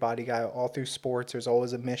guy all through sports. There's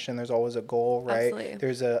always a mission. There's always a goal, right? Absolutely.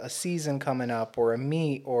 There's a season coming up or a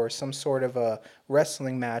meet or some sort of a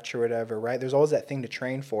wrestling match or whatever, right? There's always that thing to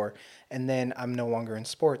train for. And then I'm no longer in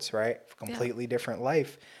sports, right? Completely different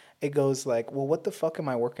life. It goes like, well, what the fuck am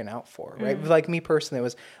I working out for, right? Like me personally, it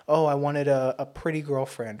was, oh, I wanted a pretty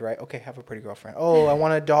girlfriend, right? Okay, have a pretty girlfriend. Oh, I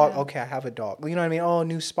want a dog. Okay, I have a dog. You know what I mean? Oh,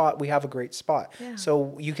 new spot. We have a great spot. Yeah.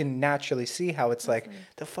 So you can naturally see how it's like,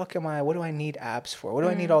 the fuck am I? What do I need abs for? What do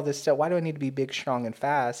I need all this stuff? Why do I need to be big, strong, and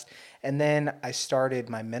fast? And then I started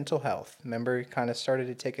my mental health. Remember, kind of started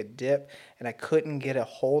to take a dip, and I couldn't get a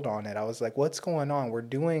hold on it. I was like, what's going on?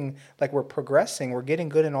 We're progressing. We're getting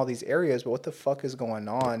good in all these areas, but what the fuck is going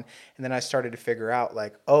on? And then I started to figure out,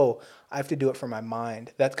 like, oh, I have to do it for my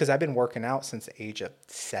mind. That's because I've been working out since the age of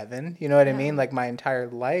 7. You know what I mean? Like my entire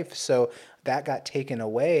life. So that got taken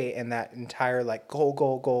away, and that entire like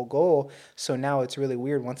goal. So now it's really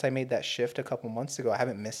weird. Once I made that shift a couple months ago, I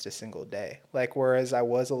haven't missed a single day. Like, whereas I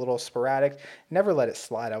was a little sporadic, never let it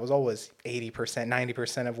slide. I was always 80%,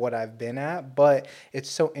 90% of what I've been at. But it's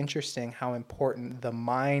so interesting how important the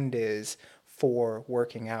mind is for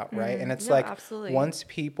working out, right? And it's absolutely. Once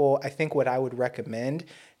people, I think what I would recommend,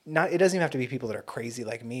 it doesn't even have to be people that are crazy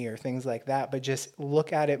like me or things like that, but just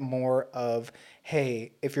look at it more of,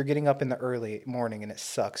 hey, if you're getting up in the early morning and it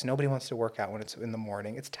sucks, nobody wants to work out when it's in the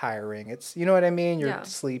morning. It's tiring. It's, you know what I mean? You're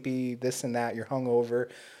sleepy, this and that, you're hungover.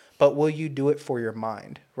 But will you do it for your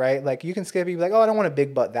mind, right? Like you can skip, be like, oh, I don't want a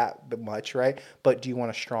big butt that much, right? But do you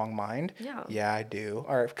want a strong mind? Yeah, I do.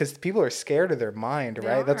 All right, because people are scared of their mind,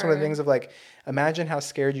 right? That's one of the things of like, imagine how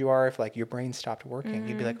scared you are if like your brain stopped working.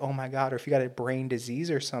 You'd be like, oh my God, or if you got a brain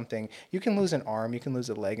disease or something, you can lose an arm, you can lose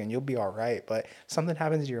a leg, and you'll be all right. But something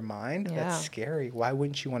happens to your mind, that's scary. Why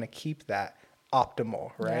wouldn't you want to keep that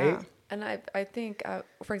optimal, right? Yeah. And I think,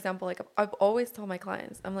 for example, like I've always told my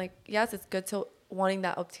clients, I'm like, yes, it's good to wanting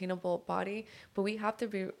that obtainable body, but we have to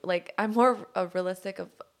be like, I'm more realistic of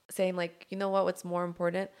saying like, you know what's more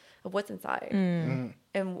important of what's inside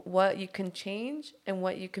and what you can change and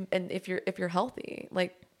what you can, and if you're healthy,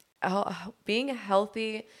 like being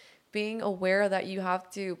healthy, being aware that you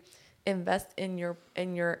have to invest in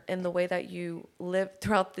the way that you live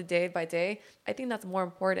throughout the day by day. I think that's more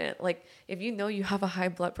important. Like if you know you have a high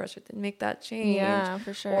blood pressure, then make that change. Yeah,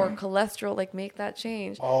 for sure. Or cholesterol, like make that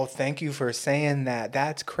change. Oh, thank you for saying that.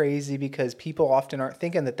 That's crazy because people often aren't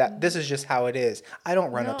thinking that this is just how it is. I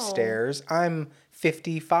don't run upstairs. I'm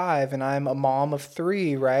 55 and I'm a mom of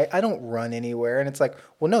 3, right? I don't run anywhere. And it's like,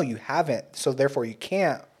 well, no, you haven't. So therefore you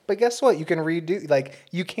can't. But guess what? You can redo, like,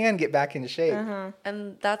 you can get back into shape.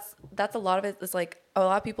 And that's a lot of it. It's like a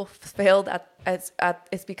lot of people failed it's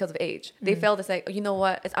because of age. They failed to say, you know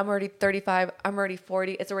what? I'm already 35. I'm already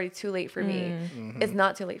 40. It's already too late for me. It's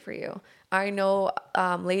not too late for you. I know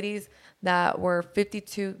ladies that were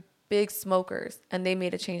 52, big smokers, and they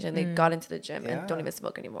made a change and they got into the gym and don't even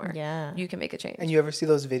smoke anymore. Yeah. You can make a change. And you ever see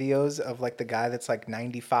those videos of like the guy that's like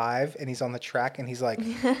 95 and he's on the track and he's like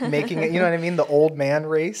making it, you know what I mean? The old man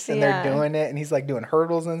race, and they're doing it and he's like doing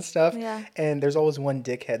hurdles and stuff. Yeah. And there's always one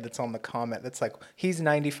dickhead that's on the comment that's like, he's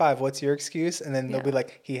 95. What's your excuse? And then they'll be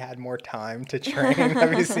like, he had more time to train.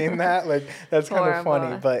 Have you seen that? Like, that's kind of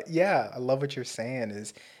funny. But yeah, I love what you're saying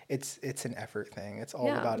is it's an effort thing. It's all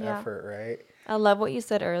about effort, right? I love what you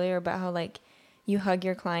said earlier about how like you hug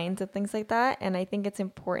your clients and things like that. And I think it's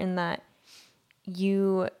important that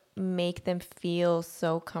you make them feel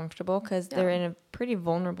so comfortable because they're in a pretty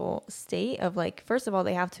vulnerable state of like, first of all,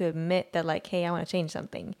 they have to admit that like, hey, I want to change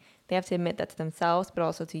something. They have to admit that to themselves, but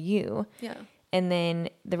also to you. Yeah. And then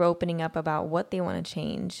they're opening up about what they want to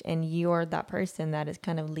change. And you're that person that is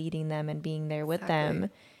kind of leading them and being there with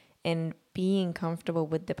them. And being comfortable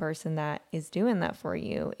with the person that is doing that for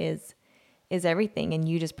you is everything. And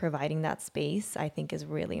you just providing that space, I think, is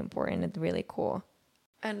really important. It's really cool.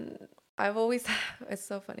 And I've always, it's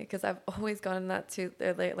so funny because I've always gotten that too.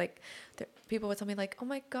 They're people would tell me like, oh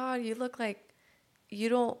my God, you look like, you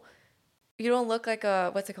don't look like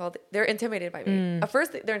what's it called? They're intimidated by me. At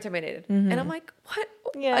first they're intimidated. And I'm like, what?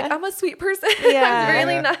 Yeah. Like, I'm a sweet person. Yeah. I'm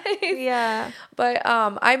really nice. Yeah. But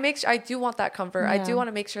I do want that comfort. I do want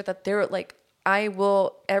to make sure that they're like,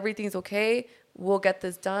 everything's okay. We'll get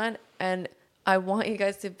this done. And I want you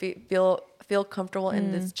guys to feel comfortable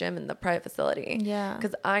in this gym, in the private facility. Yeah.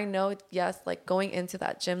 Because I know, yes, like going into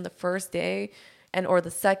that gym the first day or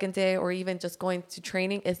the second day, or even just going to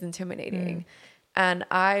training is intimidating. And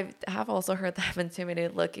I have also heard that I'm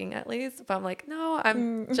intimidated looking, at least. But I'm like, no,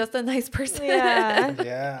 I'm just a nice person. Yeah.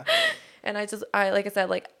 Yeah. And I like I said,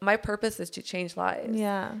 like my purpose is to change lives.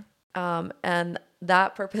 Yeah. And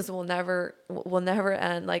that purpose will never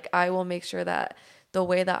end. Like I will make sure that the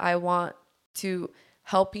way that I want to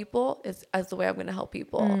help people is as the way I'm going to help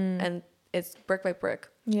people. And it's brick by brick.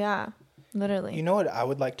 Yeah. Literally. You know what I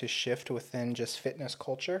would like to shift within just fitness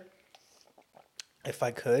culture? If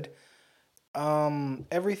I could.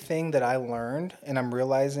 Everything that I learned, and I'm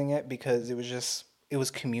realizing it because it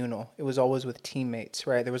was communal. It was always with teammates,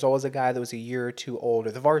 right? There was always a guy that was a year or two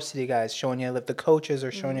older. The varsity guys showing you how to lift. The coaches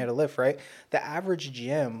are showing you how to lift, right? The average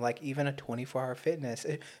gym, like even a 24-hour fitness,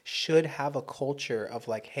 it should have a culture of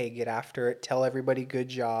like, hey, get after it. Tell everybody good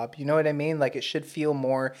job. You know what I mean? Like it should feel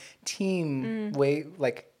more team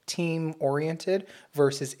team oriented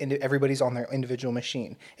versus everybody's on their individual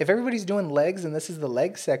machine. If everybody's doing legs and this is the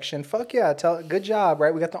leg section, fuck yeah, good job,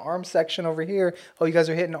 right? We got the arm section over here. Oh, you guys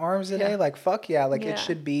are hitting arms today? Like fuck yeah. Like it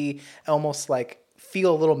should be almost like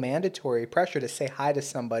feel a little mandatory pressure to say hi to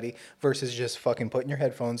somebody versus just fucking putting your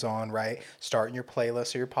headphones on, right? Starting your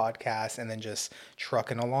playlist or your podcast and then just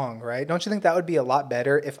trucking along, right? Don't you think that would be a lot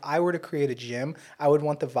better? If I were to create a gym, I would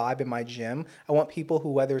want the vibe in my gym. I want people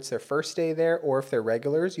who, whether it's their first day there or if they're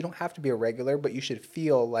regulars, you don't have to be a regular, but you should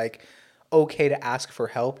feel like okay to ask for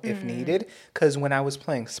help if needed. Because when I was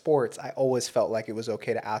playing sports, I always felt like it was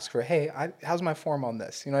okay to ask for, hey, how's my form on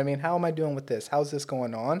this? You know what I mean? How am I doing with this? How's this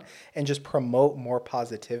going on? And just promote more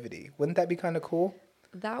positivity. Wouldn't that be kind of cool?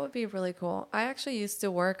 That would be really cool. I actually used to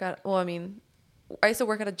work at, I used to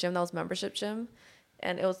work at a gym that was membership gym.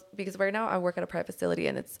 And it was because right now I work at a private facility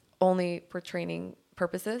and it's only for training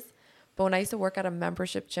purposes. But when I used to work at a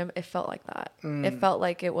membership gym, it felt like that. It felt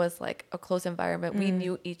like it was like a close environment. We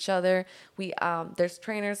knew each other. There's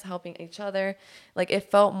trainers helping each other. Like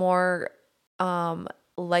it felt more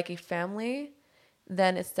like a family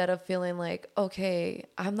than instead of feeling like, okay,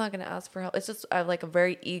 I'm not going to ask for help. It's just like a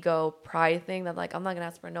very ego pride thing that like, I'm not going to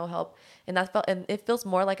ask for no help. And it feels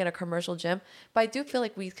more like in a commercial gym. But I do feel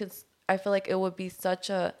like I feel like it would be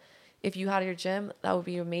if you had your gym, that would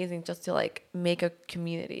be amazing just to like make a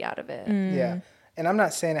community out of it. Yeah. And I'm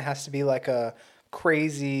not saying it has to be like a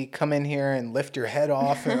crazy come in here and lift your head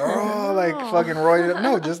off and like fucking roid it up.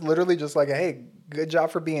 No, just literally just like, hey, good job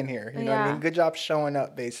for being here. You know what I mean? Good job showing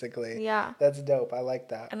up, basically. Yeah. That's dope. I like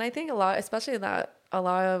that. And I think especially that a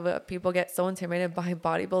lot of people get so intimidated by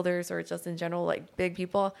bodybuilders or just in general, like big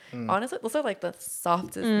people. Honestly, those are like the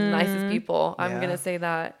softest, nicest people. I'm going to say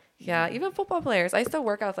that. Yeah, even football players. I still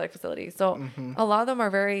work outside facilities. So a lot of them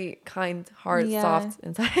are very kind, hard, soft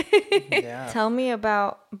inside. Tell me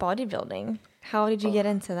about bodybuilding. How did you get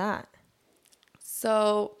into that?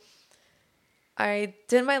 So I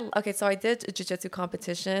did so I did a jiu-jitsu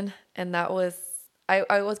competition, and that was,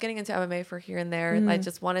 I was getting into MMA for here and there. I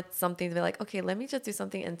just wanted something to be like, okay, let me just do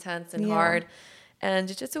something intense and hard. And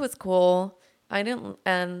jiu-jitsu was cool.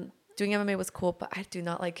 And doing MMA was cool, but I do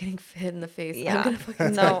not like getting hit in the face. Yeah.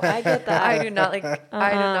 No, I get that. I do not like,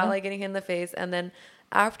 I do not like getting hit in the face. And then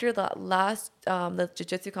after the last, the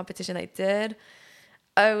jiu-jitsu competition I did,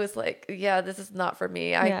 I was like, yeah, this is not for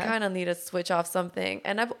me. I kind of need to switch off something.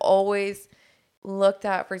 And I've always looked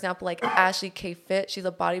at, for example, like Ashley K. Fit. She's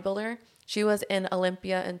a bodybuilder. She was in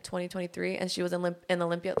Olympia in 2023, and she was in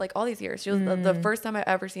Olympia like all these years. She was the first time I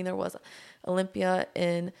ever seen her was Olympia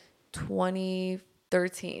in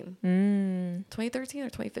 2013, 2013 or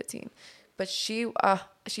 2015. But she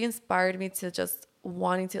inspired me to just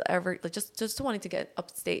wanting to just wanting to get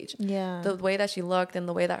upstage. Yeah. The way that she looked and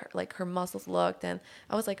the way that her muscles looked, and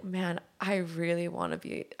I was like, man, I really want to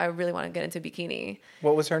get into bikini.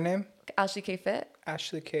 What was her name? Ashley K. Fit.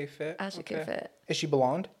 Ashley K. Fit. Ashley K. Fit. Is she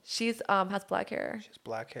blonde? She's has black hair. She has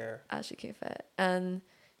black hair. Ashley K. Fit. And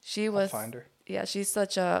she was, I'll find her. Yeah, she's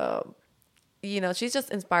such a, she's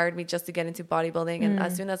just inspired me just to get into bodybuilding. And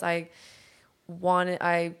as soon as I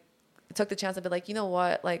took the chance to be like, you know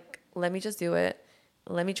what, like, let me just do it.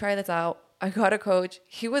 Let me try this out. I got a coach.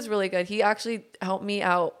 He was really good. He actually helped me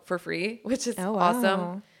out for free, which is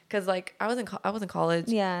awesome. Cause like I was in college.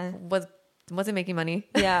 Yeah. Wasn't making money.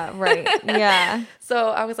 Yeah, right. Yeah. So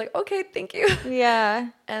I was like, okay, thank you. Yeah.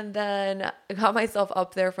 And then I got myself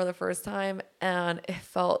up there for the first time, and it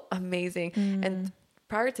felt amazing. And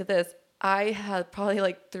prior to this, I had probably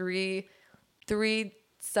like three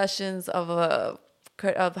sessions of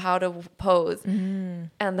how to pose, and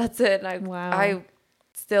that's it. And I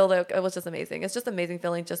still, like, it was just amazing. It's just amazing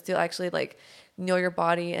feeling just to actually like know your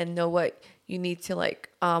body and know what you need to like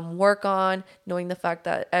work on, knowing the fact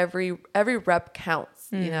that every rep counts,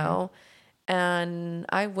 and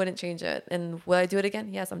I wouldn't change it. And will I do it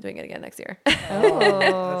again? Yes, I'm doing it again next year. Oh,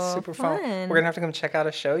 that's super fun. We're gonna have to come check out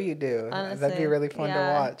a show you do. Honestly, that'd be really fun to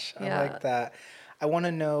watch. I like that. I want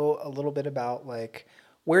to know a little bit about, like,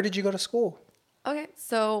 where did you go to school? Okay,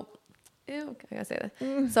 so I gotta say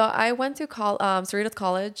that. So I went to Cerritos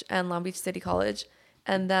College and Long Beach City College.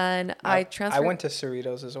 And then I transferred. I went to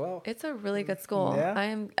Cerritos as well. It's a really good school. Yeah.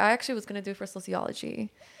 I actually was going to do for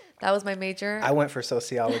sociology. That was my major. I went for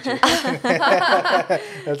sociology.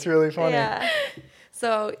 That's really funny. Yeah.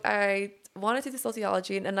 So I wanted to do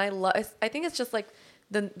sociology, and I think it's just like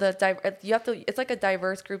you have to. It's like a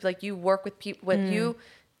diverse group. Like, you work with people. You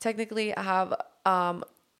technically have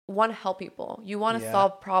want to help people. You want to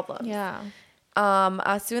solve problems. Yeah.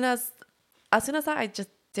 As soon as that, I just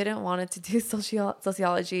didn't want to do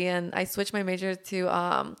sociology, and I switched my major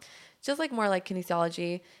to just like more like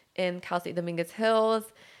kinesiology in Cal State Dominguez Hills.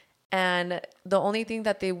 And the only thing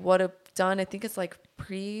that they would have done, I think it's like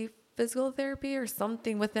pre-physical therapy or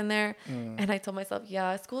something within there. And I told myself,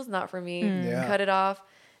 yeah, school's not for me. Cut it off,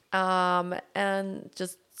 and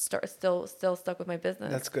just still stuck with my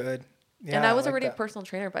business. That's good. Yeah, and I was already a personal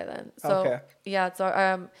trainer by then. So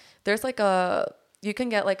there's like you can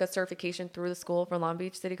get like a certification through the school from Long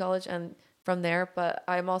Beach City College and from there. But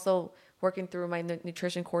I'm also working through my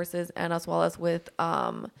nutrition courses, and as well as with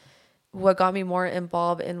what got me more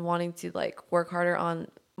involved in wanting to like work harder on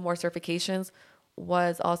more certifications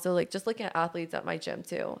was also like just looking at athletes at my gym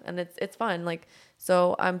too. And it's fun. Like,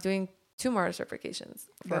 so I'm doing 2 more certifications.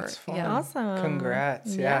 That's fun. Yeah. Awesome.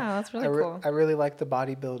 Congrats. Yeah, that's really cool. I really like the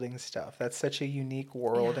bodybuilding stuff. That's such a unique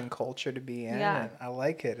world and culture to be in. Yeah. I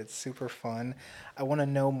like it. It's super fun. I want to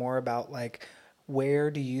know more about, like,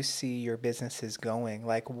 where do you see your businesses going?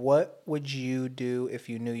 Like, what would you do if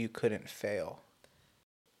you knew you couldn't fail?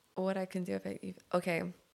 What I can do okay.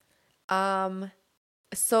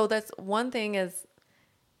 So that's one thing is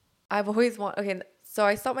I've always so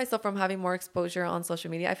I stopped myself from having more exposure on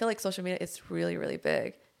social media. I feel like social media is really, really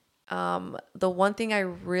big. The one thing I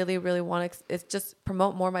really, really want is just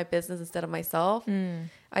promote more my business instead of myself.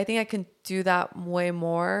 I think I can do that way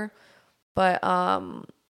more. But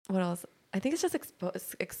what else? I think it's just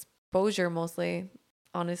exposure mostly,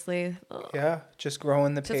 honestly. Yeah, just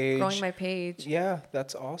growing the page. Just growing my page. Yeah,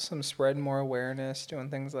 that's awesome. Spread more awareness, doing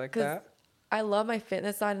things like that. I love my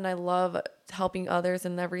fitness side, and I love helping others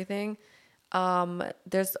and everything.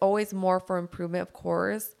 There's always more for improvement, of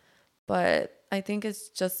course, but I think it's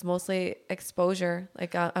just mostly exposure,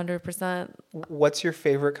 like 100%. What's your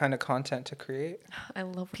favorite kind of content to create? I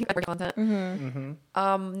love content.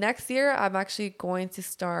 Next year, I'm actually going to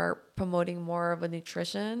start promoting more of a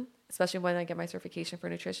nutrition, especially when I get my certification for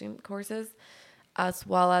nutrition courses. as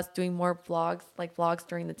well as doing more vlogs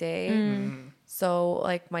during the day. So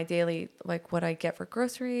like my daily, like what I get for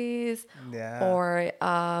groceries, or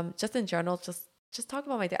just in general, just talk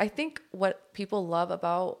about my day. I think what people love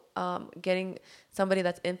about getting somebody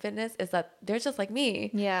that's in fitness is that they're just like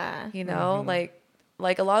me. Yeah. You know,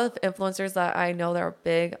 like a lot of influencers that I know that are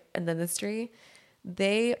big in the industry,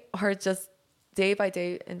 they are just day by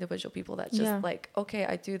day individual people that just like, okay,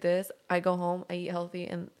 I do this, I go home, I eat healthy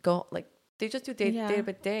and go, like, they just do day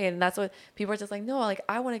by day. And that's what people are just like, no, like,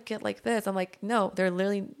 I want to get like this. I'm like, no, they're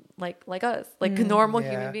literally like us, like normal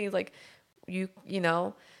human beings, like you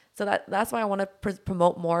know. So that's why I want to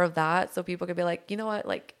promote more of that, so people could be like, you know what,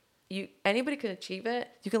 like, anybody can achieve it.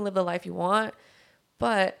 You can live the life you want,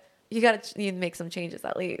 but you need to make some changes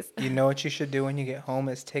at least. You know what you should do when you get home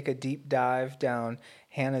is take a deep dive down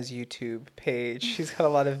Hannah's YouTube page. She's got a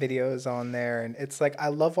lot of videos on there, and it's like, I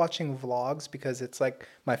love watching vlogs because it's like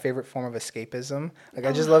my favorite form of escapism. Like,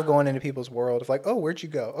 I just love going into people's world of like, oh, where'd you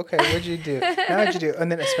go? Okay, what'd you do? Now what'd you do? And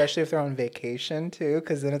then especially if they're on vacation too,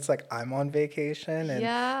 because then it's like I'm on vacation,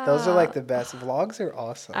 and those are like the best. Vlogs are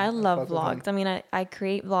awesome. I love vlogs. I mean, I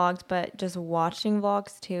create vlogs, but just watching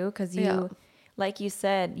vlogs too, because like you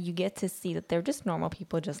said, you get to see that they're just normal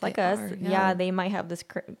people just like us. Yeah, they might have this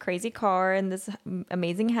crazy car and this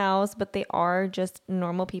amazing house, but they are just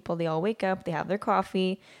normal people. They all wake up, they have their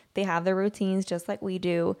coffee, they have their routines just like we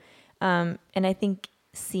do. And I think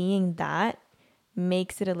seeing that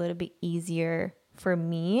makes it a little bit easier for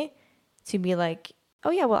me to be like,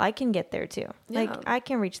 oh yeah, well, I can get there too. Like, I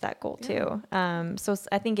can reach that goal too. So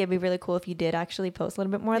I think it'd be really cool if you did actually post a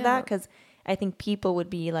little bit more of that, because I think people would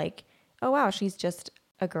be like, oh wow, she's just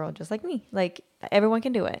a girl just like me. Like, everyone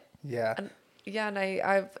can do it. Yeah. And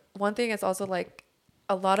I've one thing is also like,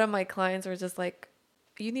 a lot of my clients are just like,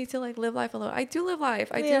 you need to like live life alone. I do live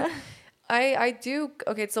life. I do.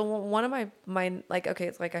 Okay. So one of my like, okay,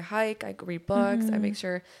 it's like I hike, I read books, I make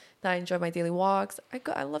sure that I enjoy my daily walks.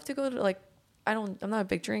 I love to go to like, I'm not a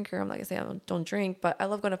big drinker. I'm not gonna say I don't drink, but I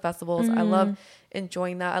love going to festivals. I love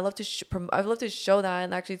enjoying that. I love to show that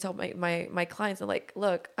and actually tell my clients that, like,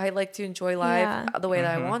 look, I like to enjoy life the way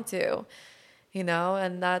that I want to, you know,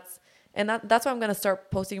 and that's why I'm going to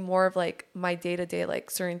start posting more of like my day to day,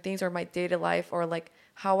 like certain things, or my day to life, or like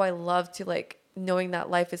how I love to, like, knowing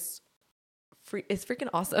that life is free. It's freaking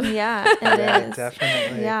awesome. Yeah, it is.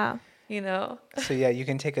 Definitely. Yeah. You know? So yeah, you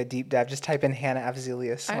can take a deep dive. Just type in Hanna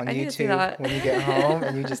Avzelius on YouTube when you get home,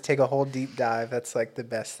 and you just take a whole deep dive. That's like the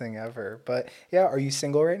best thing ever. But yeah, are you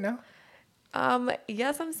single right now?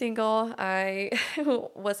 Yes, I'm single. I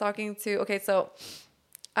was talking to, okay, so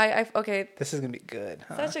okay. This is gonna be good.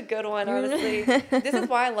 Huh? Such a good one, honestly. This is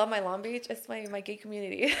why I love my Long Beach. It's my gay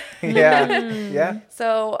community. Yeah.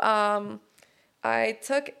 So I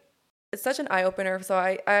took, it's such an eye opener. So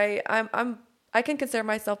I can consider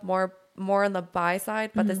myself more on the bi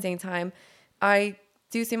side, but at the same time, I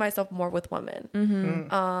do see myself more with women.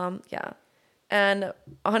 Yeah. And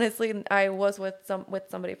honestly, I was with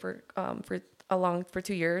somebody for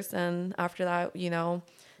 2 years, and after that, you know,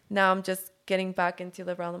 now I'm just getting back into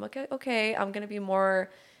the realm. I'm like, okay, I'm gonna be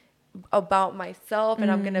more about myself,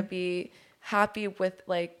 and I'm gonna be happy with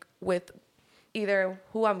either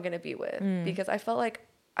who I'm gonna be with, because I felt like,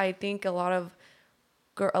 I think a lot of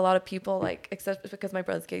people, like, except because my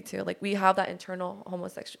brother's gay too, like, we have that internal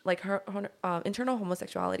internal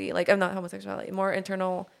homosexuality, like, I'm not homosexuality, more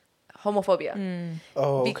internal homophobia.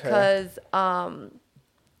 Oh, okay. Because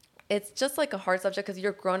it's just like a hard subject, because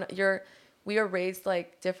we are raised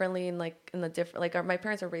like differently, and like in the different, like, my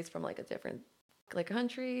parents are raised from like a different like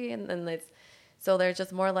country, and then so they're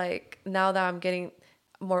just more like, now that I'm getting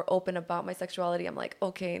more open about my sexuality, I'm like,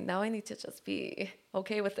 okay, now I need to just be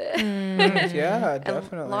okay with it. Yeah,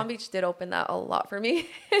 definitely. And Long Beach did open that a lot for me.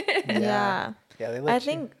 Yeah. I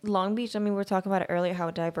think Long Beach, I mean, we were talking about it earlier, how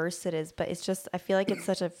diverse it is, but it's just, I feel like it's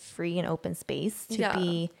such a free and open space to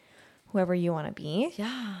be whoever you want to be.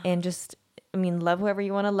 Yeah. And just, I mean, love whoever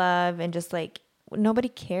you want to love, and just like, nobody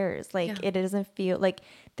cares. Like, it doesn't feel like,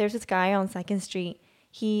 there's this guy on 2nd Street.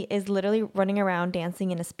 He is literally running around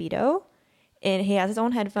dancing in a Speedo. And he has his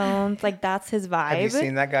own headphones. Like, that's his vibe. Have you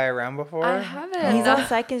seen that guy around before? I haven't. He's on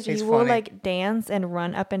 2nd Street. He's He will funny. like dance and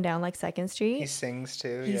run up and down like 2nd Street. He sings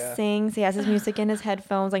too. He sings. He has his music in his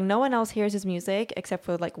headphones. Like, no one else hears his music except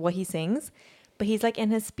for like what he sings. But he's like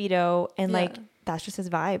in his Speedo, and like, that's just his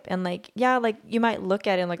vibe. And like, yeah, like, you might look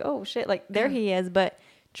at it and like, oh shit, like, there he is. But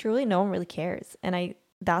truly, no one really cares. And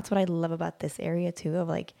that's what I love about this area too, of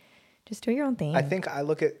like, just do your own thing. I think I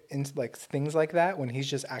look at like things like that when he's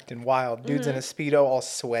just acting wild. Dude's in a Speedo all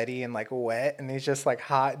sweaty and like wet, and he's just like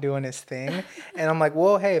hot doing his thing. And I'm like,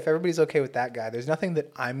 well, hey, if everybody's okay with that guy, there's nothing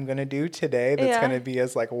that I'm going to do today that's going to be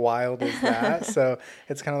as like wild as that. So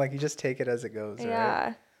it's kind of like you just take it as it goes,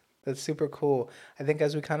 right? That's super cool. I think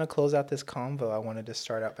as we kind of close out this convo, I wanted to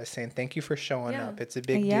start out by saying thank you for showing up. It's a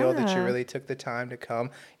big deal that you really took the time to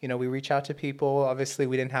come. You know, we reach out to people. Obviously,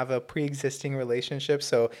 we didn't have a pre-existing relationship,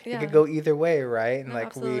 so it could go either way, right? And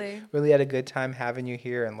like we really had a good time having you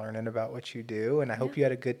here and learning about what you do. And I hope you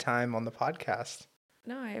had a good time on the podcast.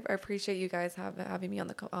 No, I appreciate you guys having me on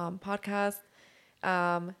the podcast.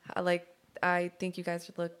 I think you guys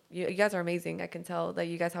you guys are amazing. I can tell that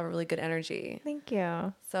you guys have a really good energy. Thank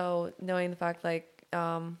you. So knowing the fact we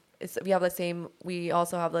have the same, we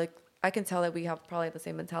also have I can tell that we have probably the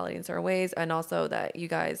same mentality in certain ways, and also that you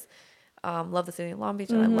guys love the city of Long Beach,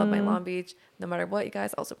 and I love my Long Beach. No matter what, you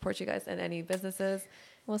guys, I'll support you guys in any businesses.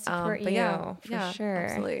 We'll support you for sure.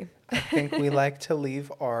 Absolutely. I think we like to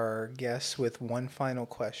leave our guests with one final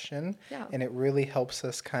question. Yeah. And it really helps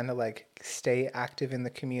us kind of like stay active in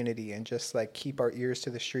the community and just like keep our ears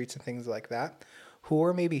to the streets and things like that. Who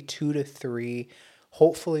are maybe 2 to 3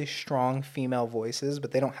 hopefully strong female voices,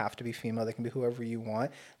 but they don't have to be female, they can be whoever you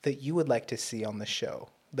want, that you would like to see on the show,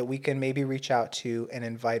 that we can maybe reach out to and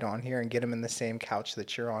invite on here and get them in the same couch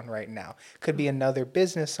that you're on right now? Could be another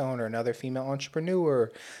business owner, another female entrepreneur.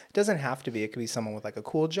 It doesn't have to be. It could be someone with like a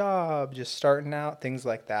cool job, just starting out, things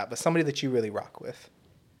like that, but somebody that you really rock with.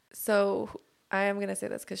 So I am going to say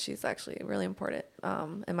this because she's actually really important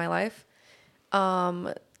in my life.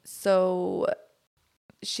 So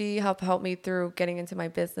she helped me through getting into my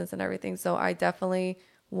business and everything. So I definitely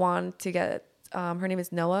want to get, her name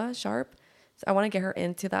is Noah Sharp. So I want to get her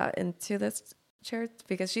into this chair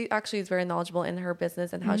because she actually is very knowledgeable in her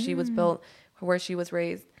business and how she was built, where she was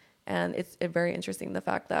raised. And it's very interesting, the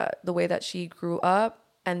fact that the way that she grew up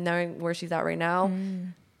and knowing where she's at right now,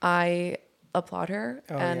 I applaud her.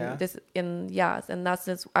 And that's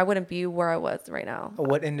just, I wouldn't be where I was right now.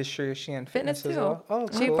 What industry is she in? Fitness too. As well? Oh,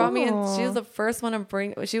 cool. She brought me in. She was the first one to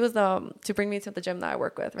bring me to the gym that I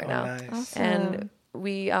work with right now. Nice. Awesome. And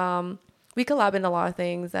we collab in a lot of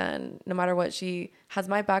things, and no matter what, she has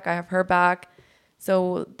my back, I have her back.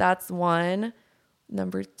 So that's one.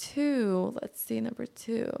 Number 2, let's see, number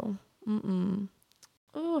 2.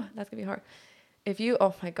 Oh, that's gonna be hard. If you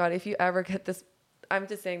ever get this, I'm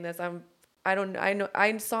just saying this, I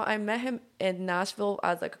met him in Nashville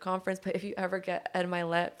as like a conference, but if you ever get Ed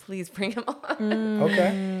Milet, please bring him on.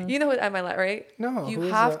 Okay. You know who Ed Milet, right? No. You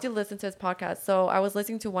have to listen to his podcast. So I was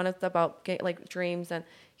listening to one about like dreams, and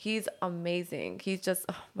he's amazing. He's just,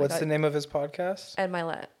 What's the name of his podcast? Ed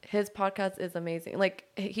Milet. His podcast is amazing. Like,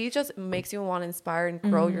 he just makes you want to inspire and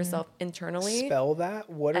grow yourself internally. Spell that.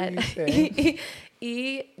 What are you saying?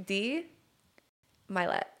 ED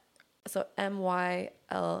Milet. So MYLETT.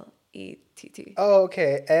 Oh,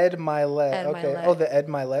 okay. Ed Milet. Ed okay. Milet. Oh, the Ed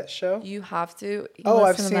Milet show? You have to. Oh,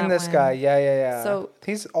 I've seen this guy. Yeah. So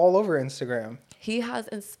he's all over Instagram. He has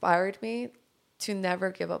inspired me to never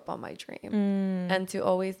give up on my dream and to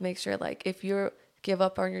always make sure, like, if you give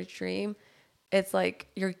up on your dream, it's like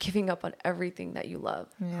you're giving up on everything that you love.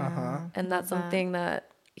 Yeah. And that's something that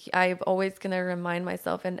I'm always going to remind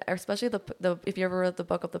myself. And especially the if you ever read the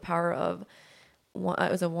book of The Power of,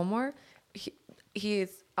 was it One More?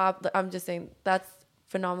 I'm just saying that's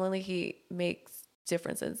phenomenally, he makes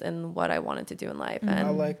differences in what I wanted to do in life. And I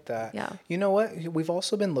like that. Yeah. You know what? We've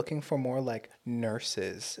also been looking for more like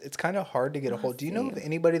nurses. It's kind of hard to get a hold. Do you know of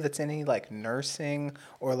anybody that's in any like nursing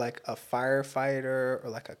or like a firefighter or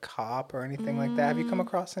like a cop or anything like that? Have you come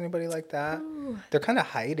across anybody like that? Ooh. They're kind of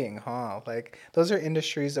hiding, huh? Like those are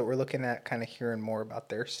industries that we're looking at, kind of hearing more about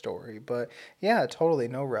their story. But yeah, totally,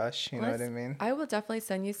 no rush. You know what I mean? I will definitely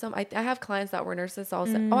send you some. I have clients that were nurses. So I'll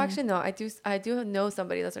send, actually no, I do know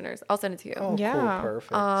somebody that's a nurse. I'll send it to you. Oh, yeah. Cool.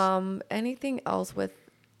 Perfect. Anything else with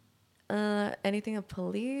anything of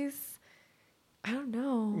police? I don't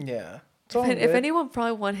know. Yeah. If anyone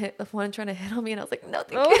probably one trying to hit on me, and I was like, no,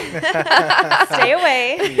 thank you. Stay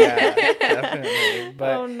away. Yeah, definitely.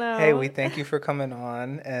 But oh, no. Hey, we thank you for coming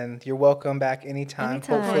on, and you're welcome back anytime.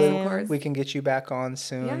 Hopefully we can get you back on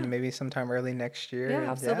soon, maybe sometime early next year. Yeah,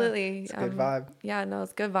 absolutely. Yeah, it's a good vibe. Yeah, no,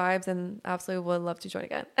 it's good vibes, and absolutely would love to join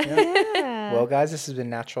again. Yeah. Well, guys, this has been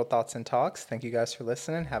Natural Thoughts and Talks. Thank you guys for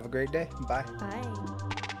listening. Have a great day. Bye. Bye.